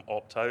happening, let them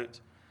opt out,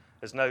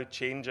 is now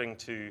changing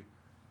to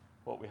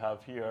what we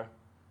have here.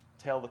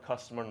 Tell the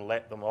customer and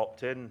let them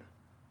opt in.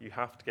 You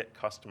have to get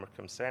customer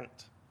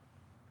consent.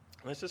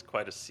 And this is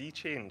quite a sea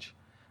change.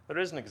 There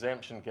is an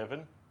exemption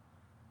given.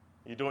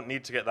 You don't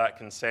need to get that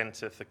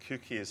consent if the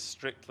cookie is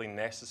strictly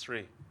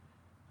necessary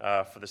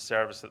for the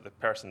service that the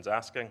person's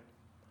asking.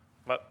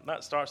 But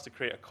that starts to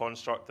create a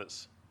construct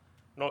that's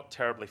not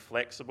terribly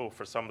flexible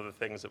for some of the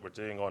things that we're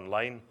doing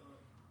online.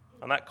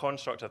 And that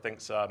construct, I think,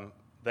 is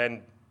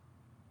then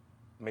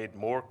made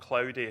more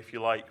cloudy, if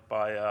you like,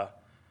 by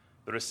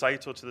the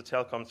recital to the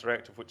Telecoms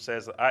Directive, which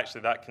says that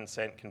actually that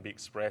consent can be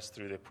expressed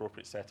through the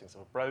appropriate settings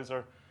of a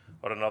browser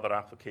or another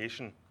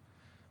application.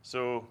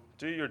 So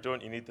do you or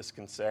don't you need this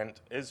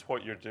consent? Is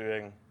what you're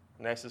doing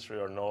necessary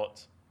or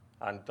not?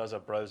 And does a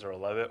browser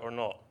allow it or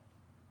not?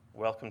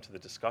 Welcome to the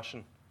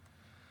discussion.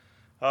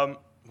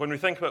 When we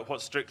think about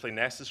what's strictly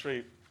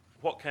necessary,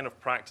 what kind of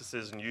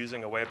practices in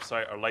using a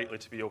website are likely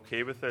to be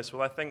okay with this?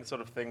 Well, I think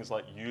sort of things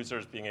like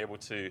users being able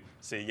to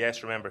say,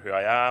 yes, remember who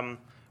I am,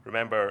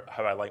 remember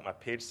how I like my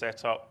page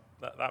set up.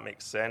 That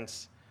makes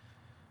sense.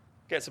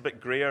 Gets a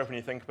bit grayer when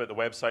you think about the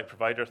website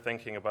provider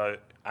thinking about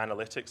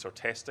analytics or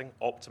testing,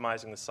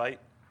 optimizing the site.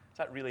 Is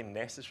that really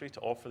necessary to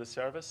offer the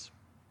service?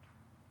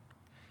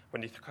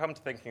 When you come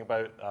to thinking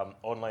about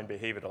online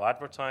behavioral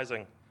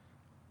advertising,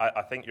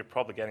 I think you're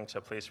probably getting to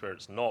a place where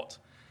it's not.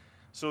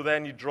 So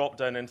then you drop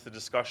down into the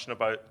discussion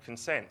about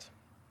consent.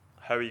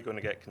 How are you going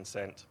to get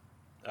consent?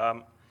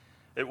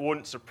 It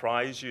won't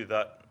surprise you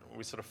that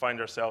we sort of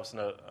find ourselves in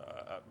a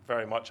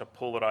very much a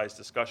polarized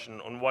discussion.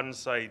 On one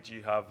side,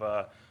 you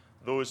have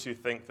those who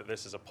think that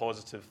this is a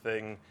positive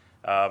thing,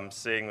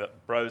 saying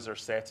that browser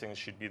settings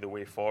should be the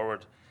way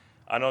forward.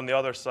 And on the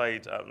other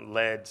side,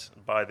 led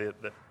by the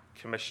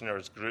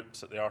commissioners'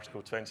 groups at the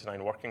Article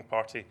 29 Working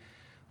Party,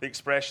 the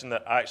expression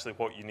that actually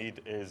what you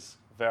need is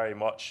very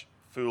much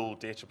full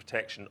data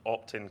protection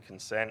opt-in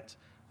consent,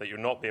 that you'll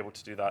not be able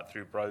to do that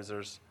through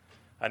browsers.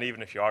 And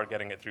even if you are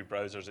getting it through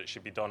browsers, it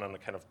should be done on a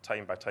kind of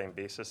time-by-time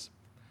basis.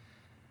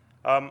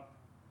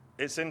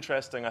 It's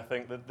interesting, I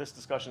think, that this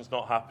discussion is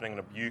not happening on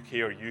a UK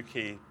or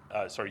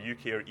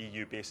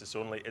EU basis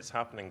only. It's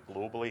happening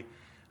globally.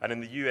 And in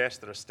the US,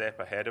 they're a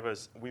step ahead of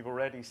us. We've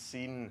already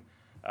seen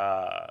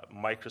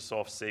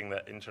Microsoft saying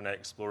that Internet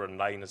Explorer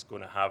 9 is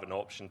going to have an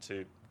option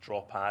to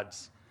drop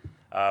ads.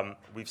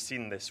 We've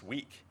seen this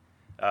week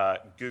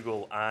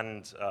Google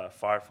and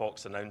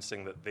Firefox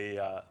announcing that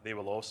they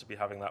will also be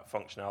having that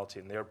functionality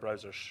in their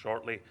browsers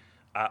shortly,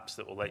 apps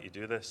that will let you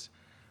do this.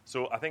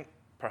 So I think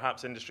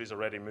perhaps industry is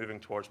already moving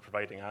towards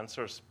providing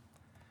answers.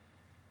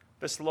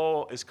 This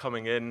law is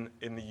coming in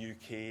the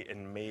UK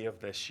in May of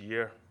this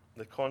year.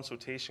 The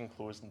consultation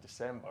closed in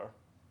December.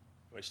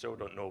 We still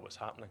don't know what's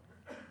happening.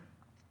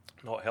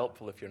 Not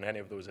helpful if you're in any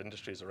of those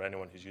industries or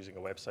anyone who's using a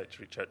website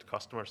to reach out to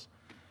customers.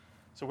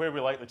 So where are we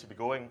likely to be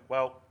going?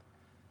 Well,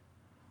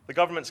 the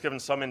government's given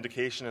some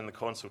indication in the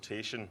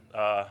consultation.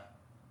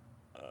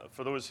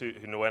 For those who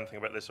know anything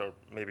about this, or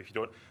maybe if you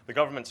don't, the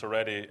government's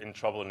already in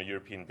trouble on a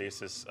European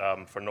basis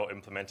for not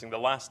implementing the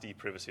last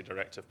e-privacy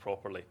directive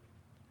properly.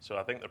 So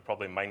I think they're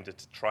probably minded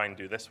to try and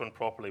do this one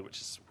properly,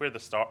 which is where the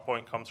start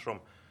point comes from.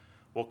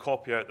 We'll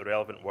copy out the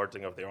relevant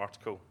wording of the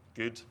article.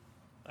 Good.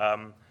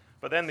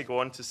 But then they go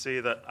on to say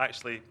that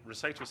actually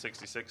recital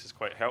 66 is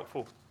quite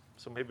helpful,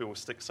 so maybe we'll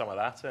stick some of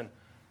that in.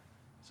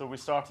 So we're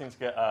starting to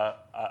get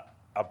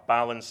a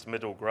balanced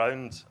middle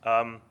ground.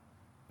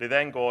 They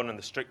then go on in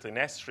the strictly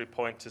necessary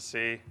point to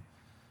say,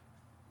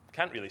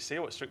 can't really say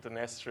what's strictly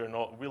necessary or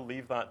not, we'll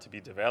leave that to be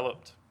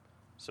developed.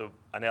 So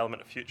an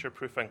element of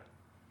future-proofing.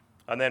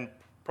 And then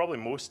probably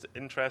most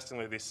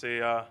interestingly, they say,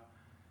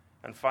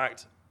 in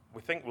fact,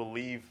 we think we'll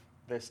leave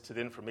this to the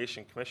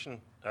Information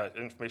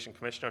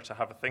Commissioner to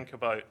have a think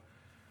about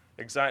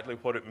exactly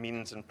what it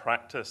means in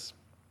practice,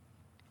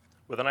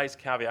 with a nice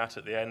caveat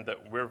at the end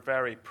that we're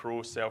very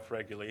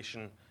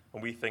pro-self-regulation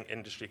and we think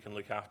industry can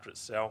look after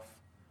itself.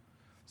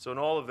 So in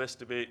all of this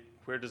debate,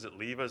 where does it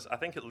leave us? I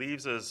think it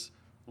leaves us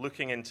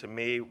looking into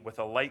May with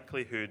a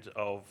likelihood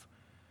of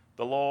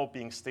the law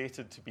being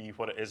stated to be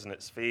what it is in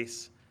its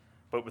face,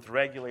 but with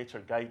regulator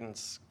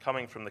guidance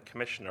coming from the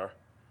Commissioner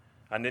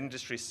and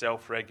industry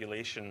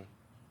self-regulation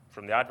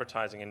from the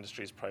advertising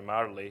industries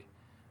primarily,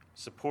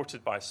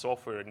 supported by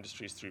software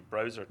industries through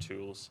browser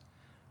tools,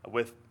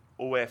 with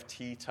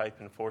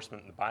OFT-type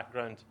enforcement in the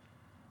background.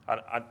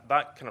 And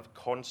that kind of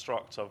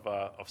construct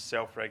of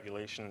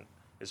self-regulation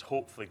is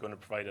hopefully going to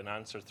provide an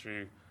answer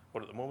through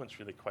what at the moment is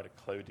really quite a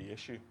cloudy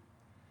issue.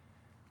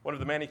 One of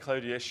the many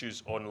cloudy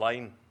issues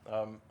online,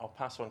 I'll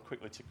pass on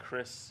quickly to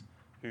Chris,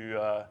 who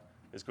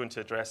is going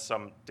to address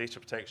some data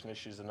protection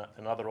issues in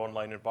another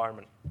online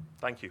environment.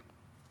 Thank you.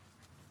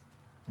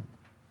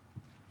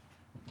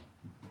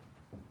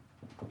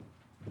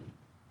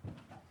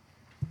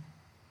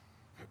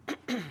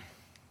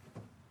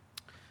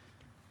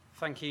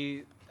 Thank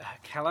you,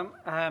 Callum.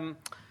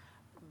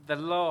 The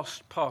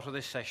last part of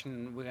this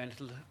session, we're going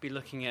to be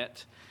looking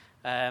at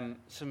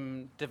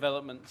some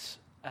developments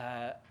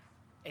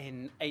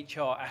in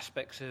HR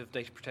aspects of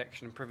data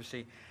protection and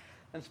privacy.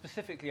 And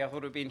specifically, I thought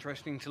it would be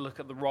interesting to look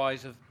at the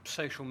rise of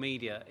social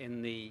media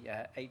in the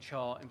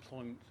HR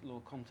employment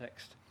law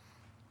context.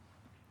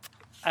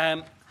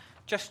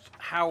 Just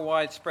how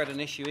widespread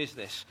an issue is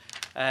this?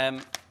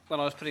 When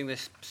I was putting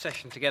this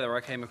session together,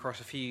 I came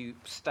across a few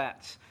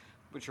stats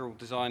which are all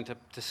designed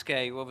to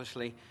scare you,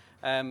 obviously.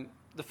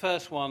 The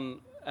first one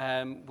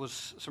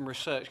was some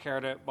research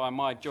carried out by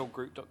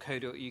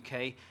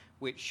myjobgroup.co.uk,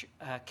 which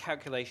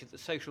calculated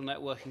that social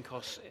networking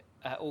costs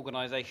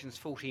organisations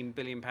 £14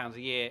 billion a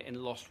year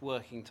in lost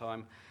working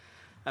time.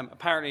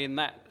 Apparently, in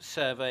that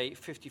survey,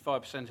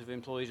 55% of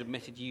employees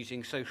admitted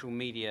using social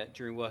media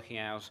during working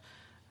hours,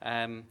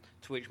 to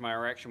which my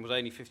reaction was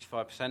only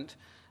 55%.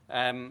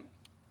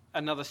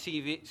 Another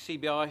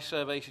CBI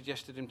survey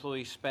suggested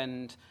employees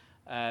spend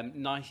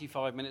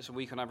 95 minutes a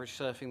week on average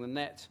surfing the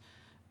net.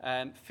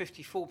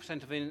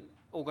 54% of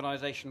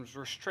organisations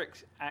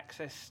restrict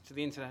access to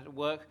the internet at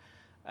work.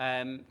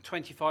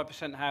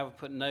 25%, however,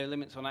 put no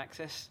limits on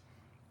access.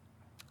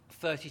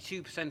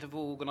 32% of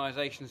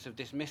organisations have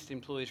dismissed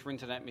employees for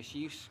internet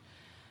misuse.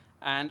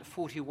 And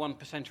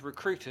 41% of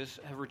recruiters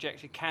have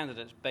rejected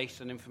candidates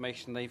based on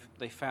information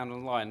they found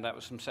online. That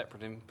was some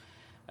separate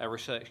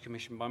research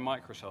commissioned by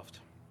Microsoft.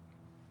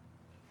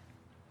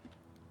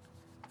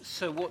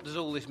 So what does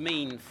all this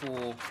mean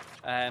for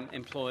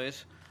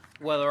employers?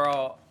 Well, there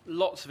are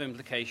lots of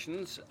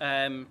implications,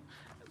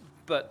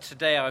 but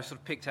today I've sort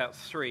of picked out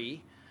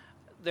three.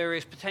 There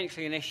is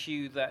potentially an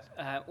issue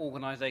that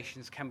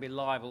organisations can be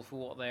liable for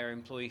what their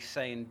employees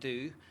say and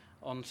do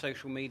on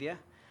social media.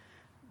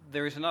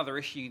 There is another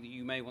issue that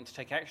you may want to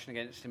take action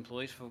against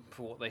employees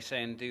for what they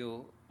say and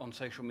do on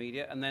social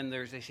media. And then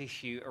there's this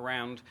issue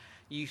around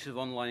use of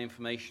online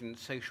information,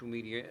 social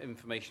media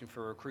information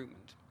for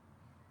recruitment.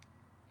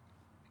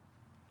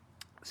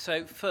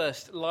 So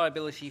first,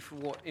 liability for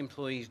what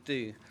employees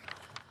do.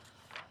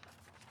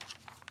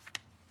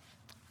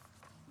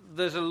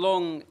 There's a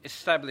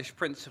long-established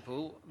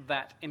principle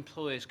that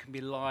employers can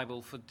be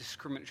liable for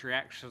discriminatory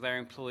acts of their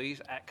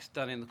employees, acts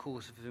done in the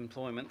course of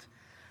employment.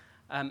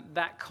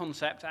 That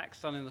concept,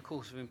 acts done in the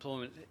course of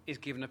employment, is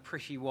given a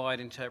pretty wide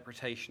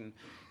interpretation.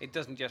 It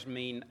doesn't just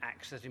mean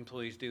acts that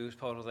employees do as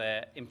part of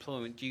their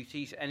employment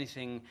duties,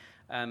 anything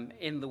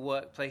in the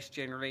workplace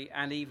generally,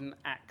 and even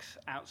acts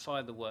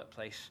outside the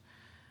workplace.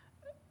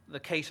 The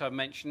case I've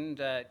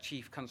mentioned,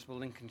 Chief Constable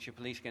Lincolnshire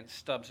Police against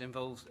Stubbs,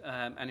 involves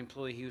an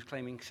employee who was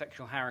claiming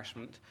sexual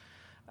harassment,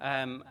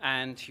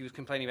 and he was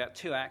complaining about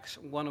two acts,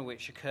 one of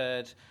which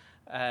occurred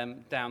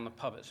down the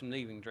pub at some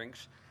leaving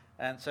drinks.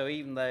 And so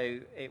even though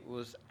it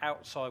was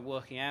outside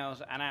working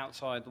hours and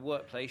outside the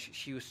workplace,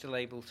 she was still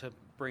able to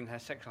bring her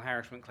sexual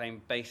harassment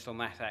claim based on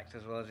that act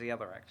as well as the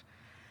other act.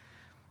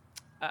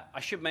 I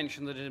should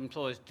mention that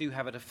employers do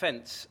have a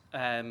defence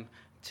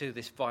to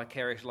this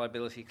vicarious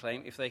liability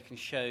claim if they can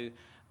show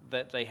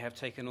that they have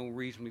taken all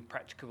reasonably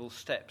practicable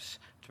steps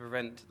to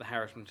prevent the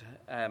harassment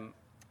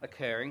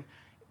occurring.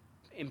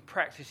 In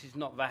practice, it's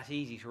not that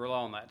easy to rely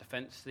on that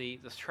defence. The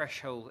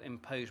threshold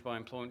imposed by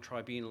employment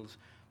tribunals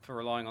for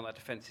relying on that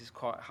defence is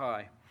quite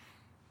high.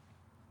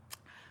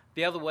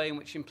 The other way in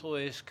which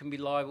employers can be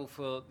liable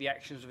for the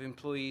actions of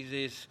employees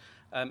is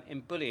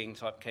in bullying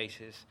type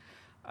cases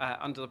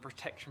under the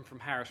Protection from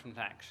Harassment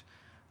Act.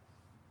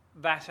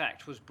 That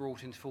act was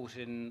brought into force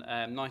in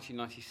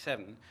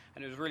 1997,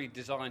 and it was really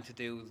designed to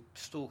deal with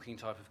stalking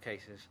type of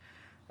cases.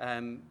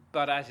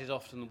 But as is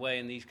often the way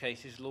in these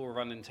cases, law of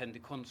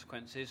unintended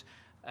consequences,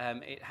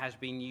 it has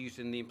been used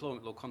in the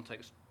employment law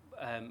context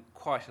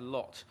quite a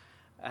lot.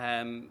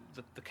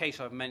 The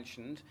case I've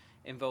mentioned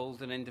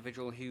involved an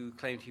individual who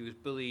claimed he was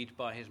bullied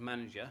by his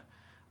manager,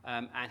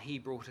 and he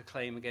brought a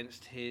claim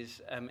against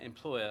his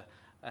employer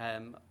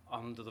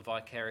under the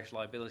vicarious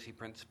liability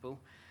principle.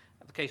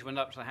 The case went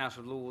up to the House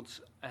of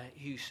Lords,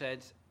 who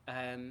said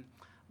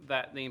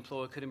that the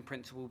employer could, in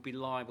principle, be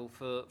liable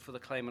for the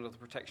claim under the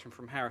Protection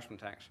from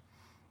Harassment Act.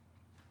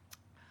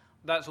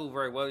 That's all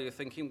very well. You're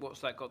thinking,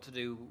 what's that got to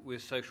do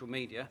with social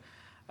media?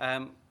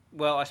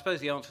 Well, I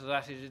suppose the answer to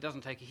that is it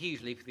doesn't take a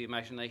huge leap of the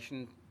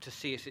imagination to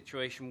see a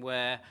situation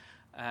where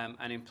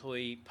an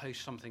employee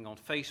posts something on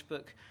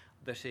Facebook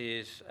that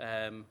is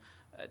a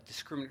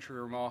discriminatory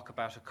remark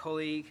about a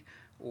colleague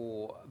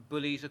or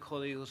bullies a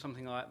colleague or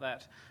something like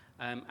that.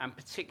 And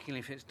particularly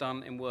if it's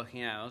done in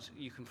working hours,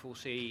 you can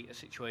foresee a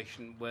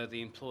situation where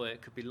the employer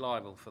could be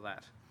liable for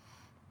that.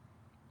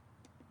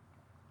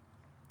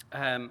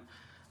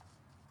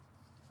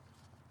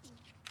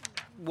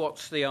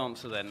 What's the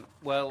answer then?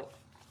 Well,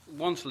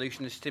 one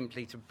solution is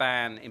simply to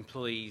ban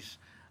employees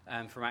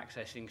from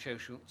accessing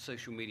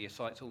social media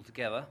sites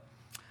altogether.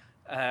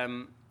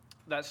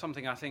 That's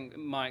something I think,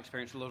 in my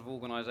experience, a lot of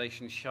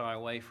organisations shy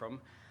away from,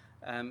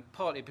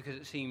 partly because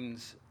it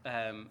seems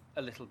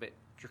a little bit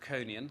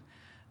draconian,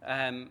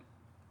 and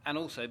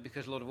also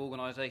because a lot of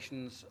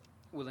organisations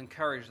will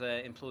encourage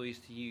their employees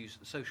to use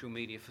social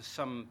media for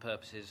some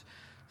purposes.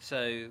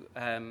 So,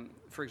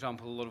 for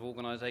example, a lot of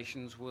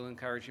organisations will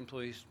encourage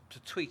employees to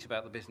tweet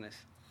about the business.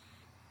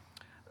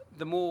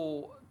 The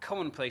more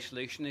commonplace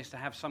solution is to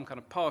have some kind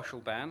of partial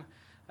ban,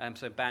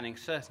 so banning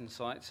certain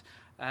sites,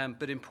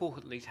 but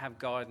importantly to have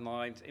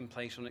guidelines in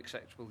place on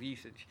acceptable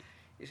usage.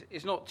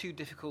 It's not too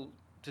difficult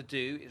to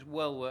do, it's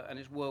well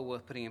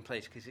worth putting in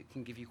place because it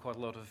can give you quite a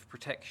lot of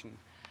protection.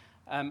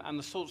 And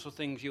the sorts of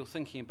things you're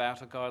thinking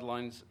about are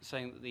guidelines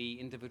saying that the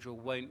individual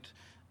won't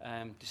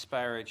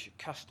disparage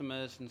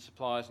customers and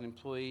suppliers and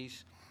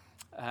employees.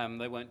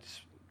 They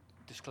won't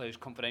disclose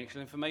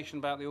confidential information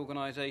about the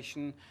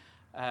organisation.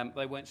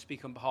 They won't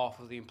speak on behalf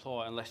of the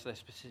employer unless they're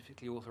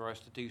specifically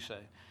authorised to do so.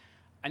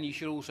 And you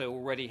should also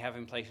already have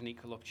in place an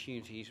equal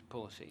opportunities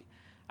policy.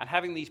 And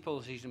having these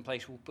policies in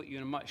place will put you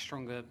in a much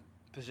stronger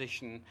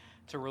position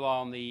to rely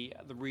on the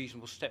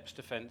reasonable steps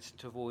defence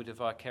to avoid a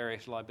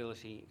vicarious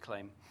liability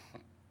claim.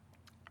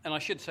 And I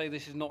should say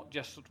this is not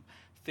just sort of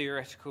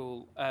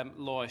theoretical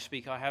lawyer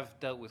speak. I have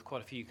dealt with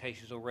quite a few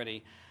cases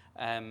already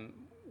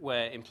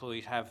where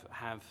employees have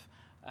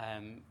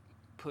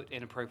put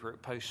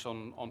inappropriate posts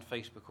on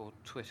Facebook or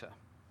Twitter.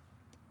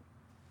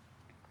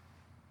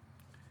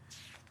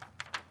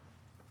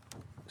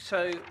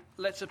 So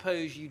let's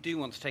suppose you do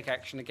want to take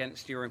action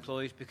against your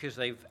employees because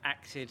they've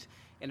acted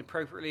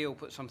inappropriately or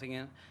put something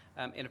in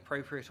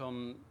inappropriate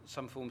on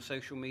some form of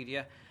social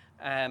media.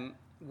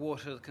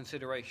 What are the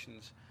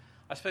considerations?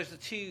 I suppose the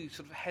two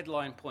sort of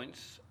headline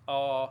points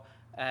are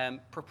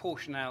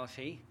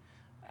proportionality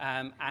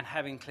and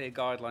having clear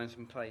guidelines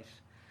in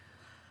place.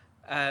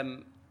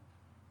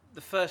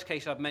 The first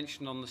case I've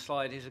mentioned on the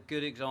slide is a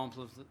good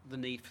example of the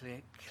need for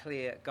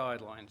clear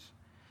guidelines.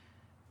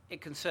 It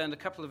concerned a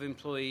couple of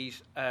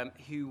employees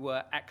who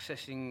were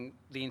accessing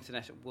the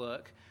internet at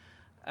work.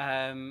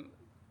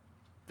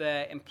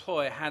 Their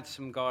employer had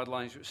some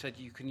guidelines which said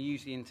you can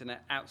use the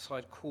internet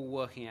outside core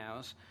working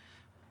hours.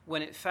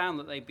 When it found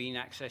that they'd been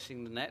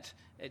accessing the net,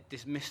 it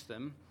dismissed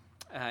them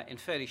in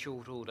fairly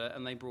short order,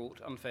 and they brought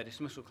unfair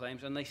dismissal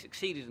claims, and they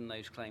succeeded in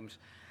those claims.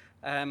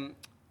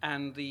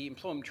 And the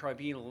Employment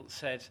Tribunal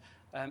said,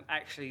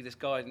 actually, this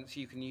guidance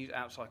you can use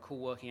outside core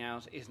working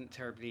hours isn't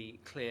terribly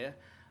clear.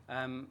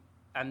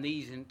 And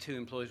these two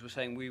employees were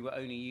saying we were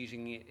only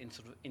using it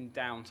in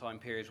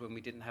downtime periods when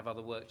we didn't have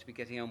other work to be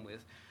getting on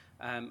with.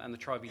 And the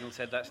tribunal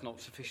said that's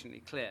not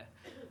sufficiently clear.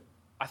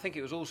 I think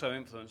it was also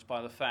influenced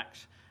by the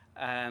fact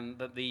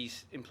that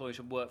these employees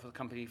had worked for the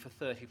company for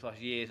 30 plus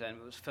years, and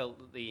it was felt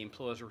that the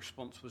employer's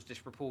response was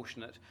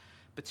disproportionate,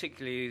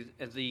 particularly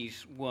as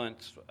these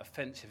weren't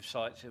offensive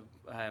sites,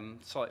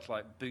 sites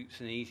like Boots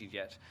and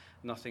EasyJet,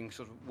 nothing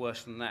sort of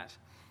worse than that.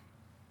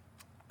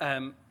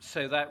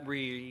 So that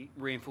really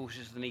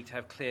reinforces the need to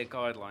have clear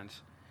guidelines.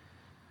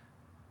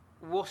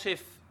 What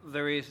if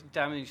there is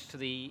damage to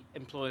the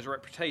employer's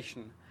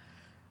reputation?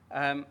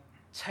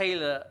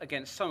 Taylor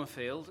against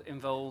Summerfield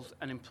involved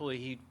an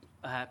employee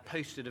who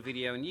posted a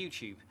video on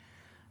YouTube.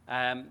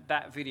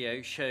 That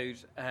video showed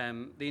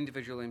the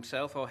individual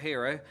himself, our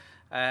hero,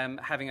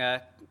 having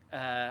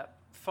a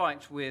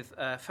fight with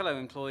a fellow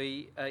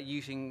employee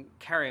using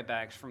carrier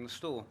bags from the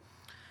store.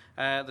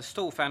 The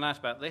store found out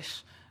about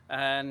this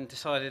and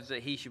decided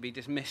that he should be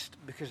dismissed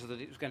because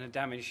it was going to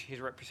damage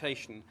his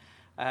reputation.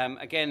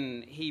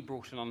 Again, he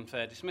brought an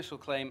unfair dismissal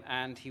claim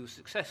and he was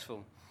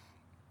successful.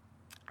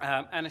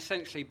 And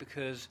essentially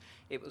because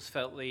it was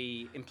felt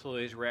the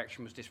employer's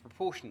reaction was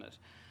disproportionate.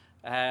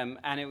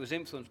 And it was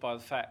influenced by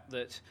the fact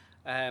that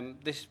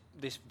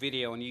this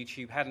video on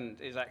YouTube hadn't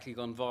exactly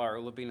gone viral.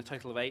 There had been a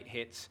total of 8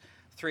 hits,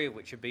 3 of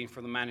which had been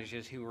from the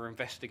managers who were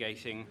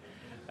investigating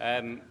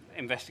the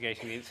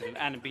incident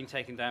and had been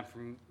taken down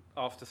from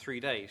after 3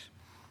 days.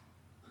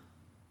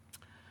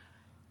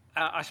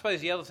 I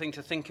suppose the other thing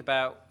to think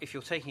about if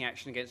you're taking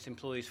action against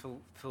employees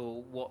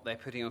for what they're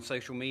putting on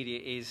social media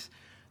is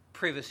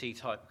privacy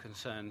type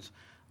concerns.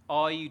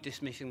 Are you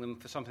dismissing them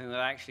for something that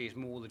actually is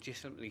more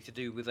legitimately to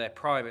do with their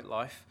private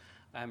life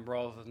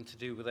rather than to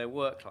do with their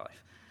work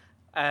life?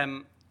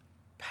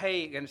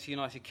 Pay against the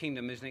United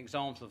Kingdom is an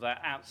example of that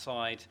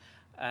outside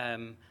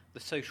the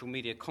social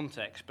media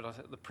context, but I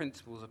think the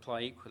principles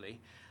apply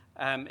equally.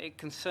 It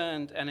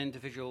concerned an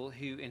individual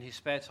who, in his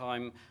spare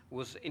time,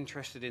 was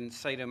interested in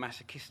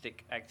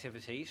sadomasochistic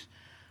activities.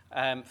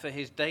 For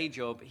his day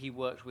job, he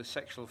worked with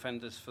sexual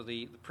offenders for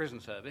the prison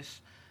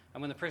service. And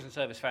when the prison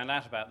service found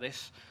out about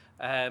this,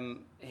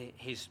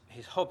 his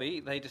hobby,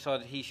 they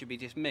decided he should be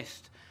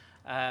dismissed.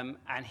 And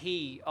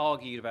he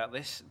argued about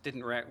this,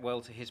 didn't react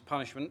well to his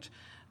punishment,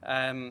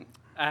 and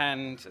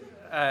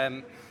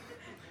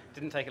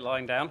didn't take it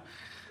lying down.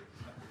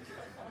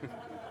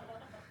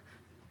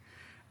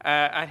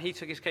 And he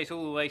took his case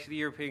all the way to the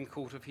European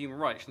Court of Human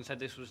Rights and said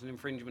this was an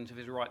infringement of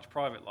his right to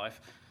private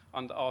life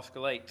under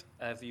Article 8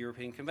 of the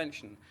European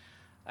Convention.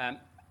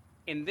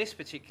 In this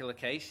particular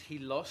case, he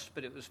lost,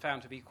 but it was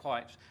found to be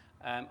quite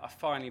a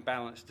finely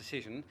balanced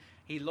decision.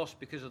 He lost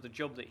because of the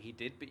job that he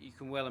did, but you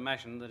can well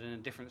imagine that in a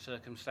different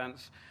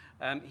circumstance,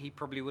 he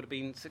probably would have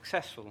been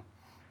successful.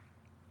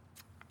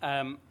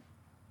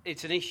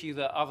 It's an issue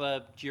that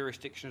other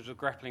jurisdictions are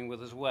grappling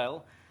with as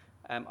well.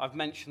 I've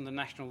mentioned the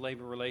National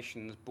Labour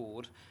Relations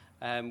Board,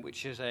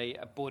 which is a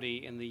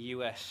body in the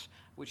US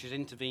which has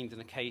intervened in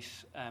a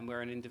case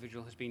where an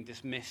individual has been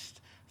dismissed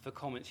for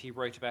comments he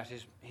wrote about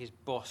his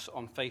boss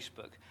on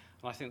Facebook.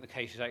 And I think the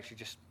case has actually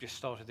just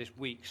started this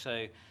week, so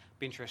it'll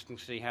be interesting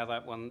to see how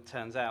that one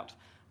turns out.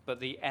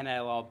 But the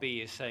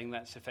NLRB is saying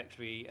that's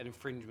effectively an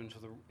infringement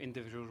of the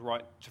individual's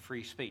right to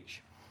free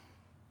speech.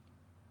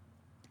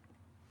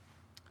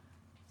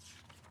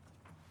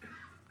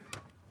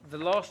 The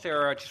last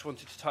area I just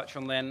wanted to touch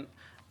on then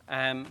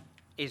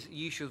is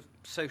use of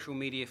social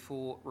media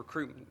for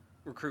recruitment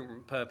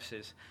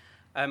purposes.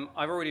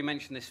 I've already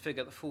mentioned this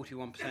figure that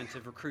 41%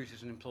 of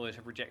recruiters and employers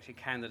have rejected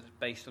candidates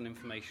based on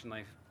information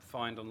they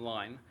find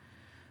online.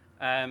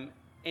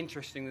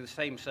 Interestingly, the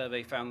same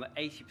survey found that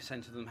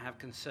 80% of them have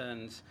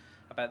concerns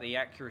about the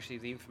accuracy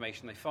of the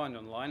information they find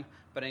online,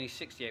 but only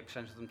 68%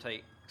 of them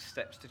take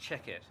steps to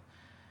check it.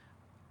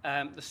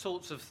 The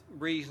sorts of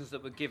reasons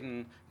that were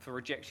given for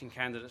rejecting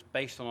candidates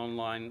based on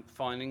online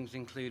findings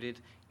included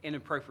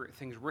inappropriate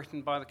things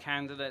written by the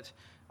candidate,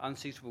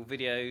 unsuitable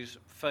videos,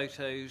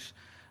 photos,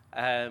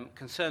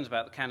 concerns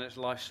about the candidate's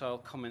lifestyle,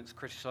 comments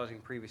criticising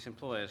previous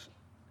employers.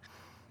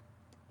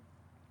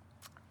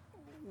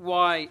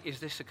 Why is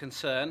this a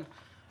concern?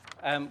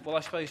 Well,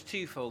 I suppose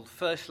twofold.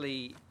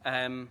 Firstly,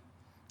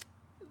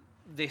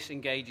 this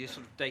engages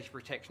sort of data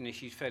protection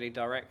issues fairly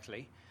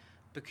directly,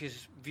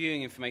 because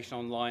viewing information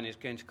online is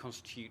going to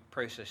constitute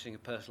processing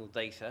of personal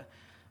data,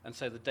 and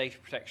so the data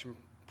protection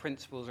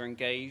principles are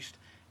engaged,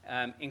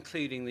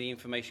 including the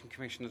Information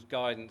Commissioner's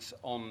guidance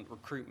on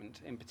recruitment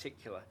in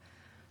particular.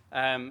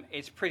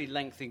 It's pretty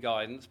lengthy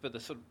guidance,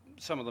 but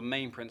some of the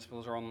main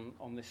principles are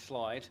on this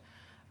slide.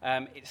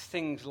 It's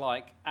things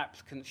like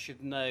applicants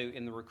should know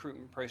in the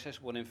recruitment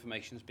process what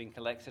information has been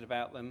collected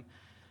about them.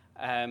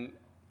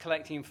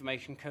 Collecting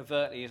information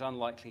covertly is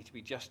unlikely to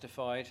be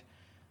justified.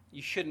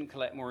 You shouldn't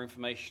collect more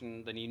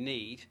information than you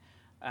need,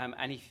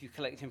 and if you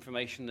collect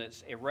information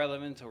that's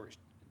irrelevant or it's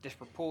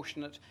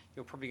disproportionate,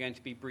 you're probably going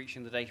to be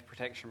breaching the data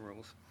protection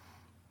rules.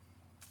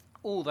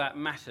 All that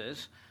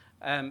matters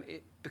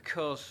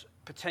because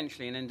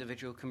potentially an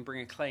individual can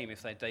bring a claim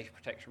if their data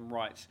protection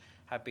rights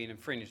have been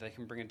infringed. They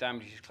can bring a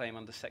damages claim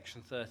under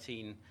Section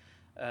 13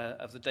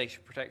 of the Data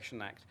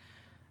Protection Act.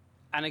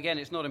 And again,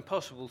 it's not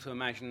impossible to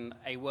imagine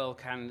a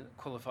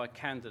well-qualified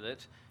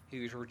candidate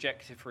who is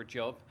rejected for a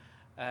job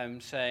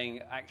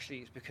saying, actually,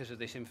 it's because of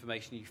this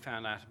information you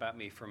found out about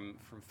me from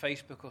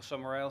Facebook or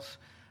somewhere else.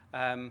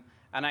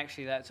 And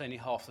actually, that's only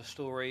half the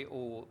story,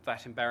 or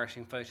that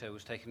embarrassing photo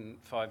was taken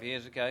 5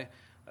 years ago.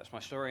 That's my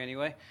story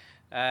anyway.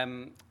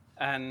 Actually,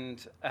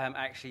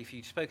 if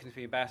you'd spoken to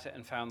me about it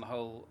and found the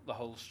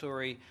whole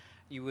story,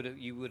 you would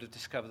have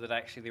discovered that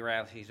actually the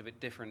reality is a bit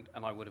different,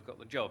 and I would have got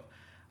the job.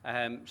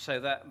 So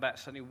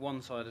that's certainly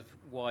one side of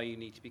why you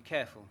need to be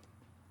careful.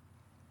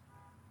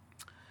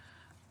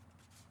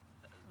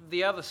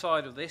 The other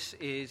side of this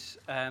is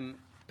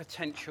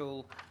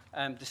potential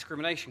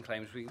discrimination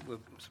claims. We're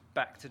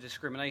back to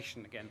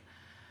discrimination again.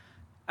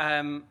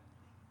 And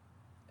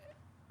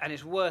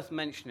it's worth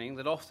mentioning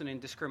that often in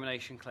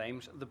discrimination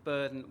claims, the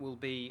burden will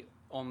be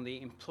on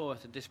the employer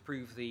to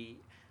disprove the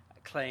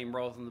claim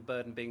rather than the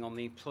burden being on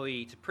the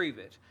employee to prove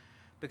it.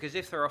 Because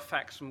if there are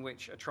facts from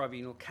which a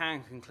tribunal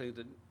can conclude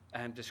that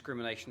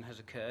discrimination has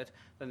occurred,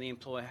 then the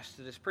employer has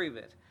to disprove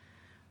it.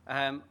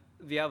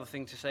 The other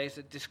thing to say is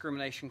that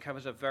discrimination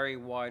covers a very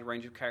wide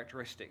range of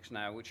characteristics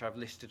now, which I've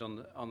listed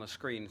on the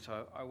screen,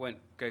 so I won't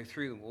go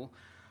through them all.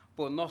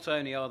 But not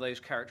only are those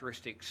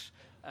characteristics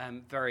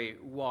very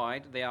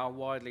wide, they are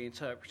widely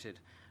interpreted.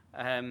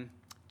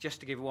 Just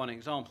to give one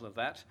example of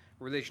that,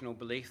 religion or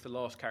belief, the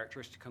last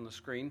characteristic on the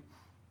screen,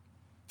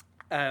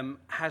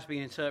 has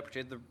been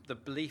interpreted, the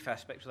belief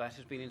aspect of that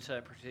has been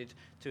interpreted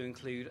to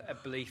include a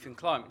belief in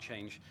climate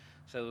change.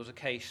 So there was a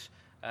case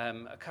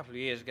a couple of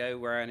years ago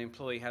where an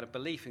employee had a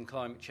belief in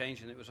climate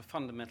change and it was a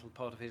fundamental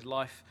part of his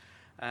life,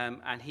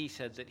 and he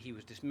said that he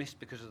was dismissed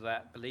because of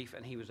that belief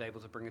and he was able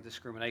to bring a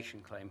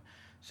discrimination claim.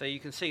 So you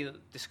can see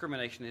that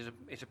discrimination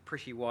is a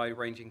pretty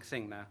wide-ranging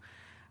thing now.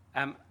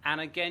 And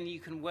again, you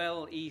can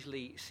well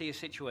easily see a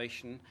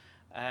situation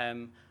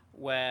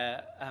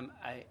where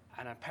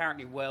an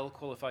apparently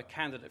well-qualified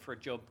candidate for a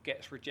job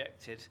gets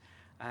rejected,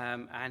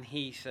 and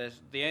he says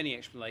the only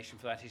explanation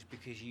for that is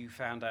because you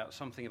found out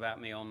something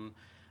about me on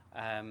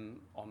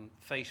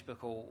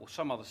Facebook or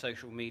some other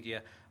social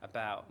media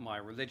about my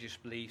religious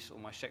beliefs or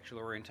my sexual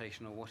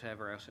orientation or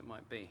whatever else it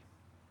might be.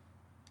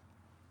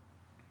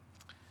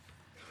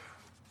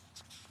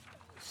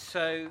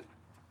 So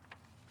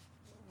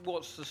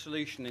what's the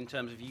solution in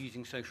terms of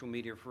using social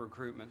media for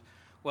recruitment?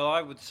 Well,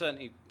 I would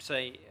certainly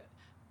say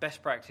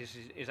best practice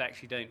is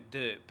actually don't do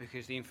it,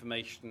 because the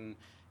information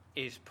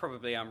is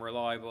probably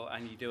unreliable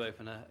and you do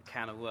open a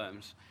can of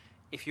worms.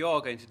 If you are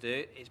going to do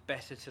it, it's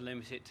better to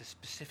limit it to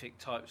specific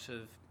types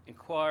of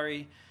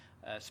inquiry,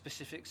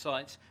 specific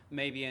sites,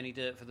 maybe only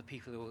do it for the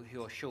people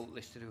who are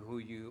shortlisted or who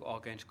you are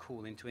going to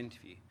call into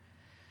interview.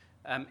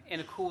 In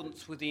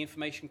accordance with the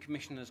Information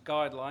Commissioner's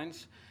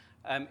guidelines,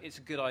 it's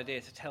a good idea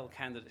to tell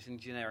candidates in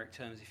generic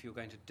terms if you're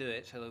going to do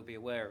it, so they'll be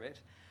aware of it.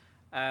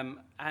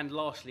 And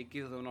lastly,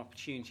 give them an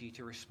opportunity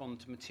to respond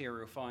to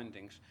material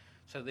findings.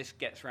 So this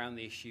gets around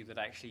the issue that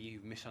actually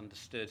you've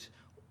misunderstood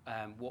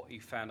what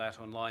you found out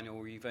online,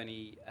 or you've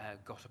only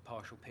got a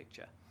partial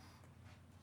picture.